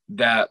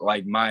that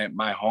like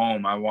my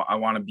home. I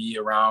want to be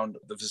around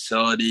the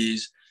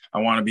facilities. I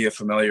want to be a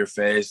familiar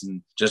face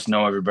and just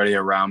know everybody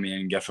around me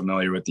and get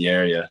familiar with the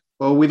area.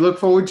 Well, we look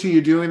forward to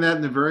you doing that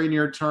in the very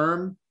near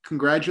term.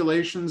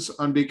 Congratulations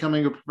on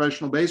becoming a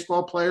professional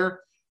baseball player,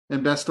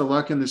 and best of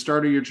luck in the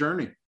start of your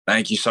journey.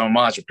 Thank you so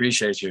much.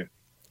 Appreciate you.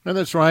 And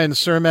that's Ryan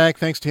Cermak.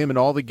 Thanks to him and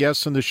all the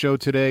guests on the show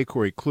today: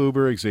 Corey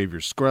Kluber, Xavier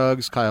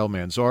Scruggs, Kyle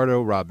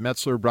Mazardo, Rob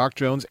Metzler, Brock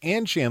Jones,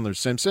 and Chandler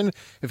Simpson.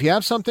 If you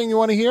have something you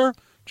want to hear,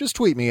 just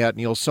tweet me at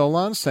Neil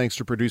Solondz. Thanks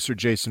to producer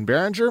Jason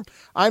Barringer.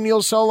 I'm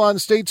Neil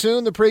Solondz. Stay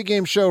tuned. The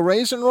pregame show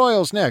Rays and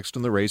Royals next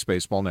on the Rays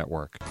Baseball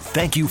Network.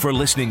 Thank you for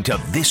listening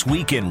to This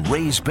Week in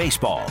Rays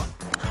Baseball.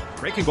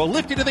 Breaking ball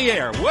lifted to the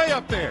air, way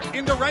up there,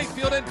 into right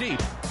field and deep.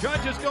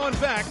 Judge is going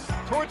back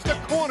towards the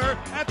corner,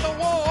 at the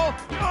wall,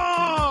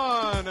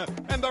 gone!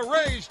 And the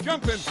Rays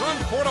jump in front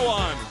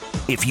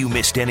 4-1. If you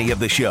missed any of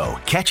the show,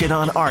 catch it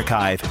on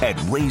archive at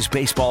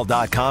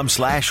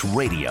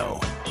raysbaseball.com/radio.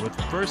 With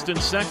first and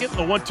second,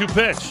 the 1-2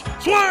 pitch.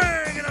 Swing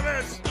and a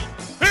miss!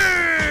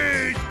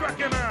 He struck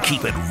him out!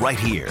 Keep it right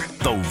here.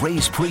 The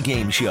Rays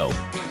pregame show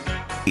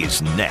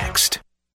is next.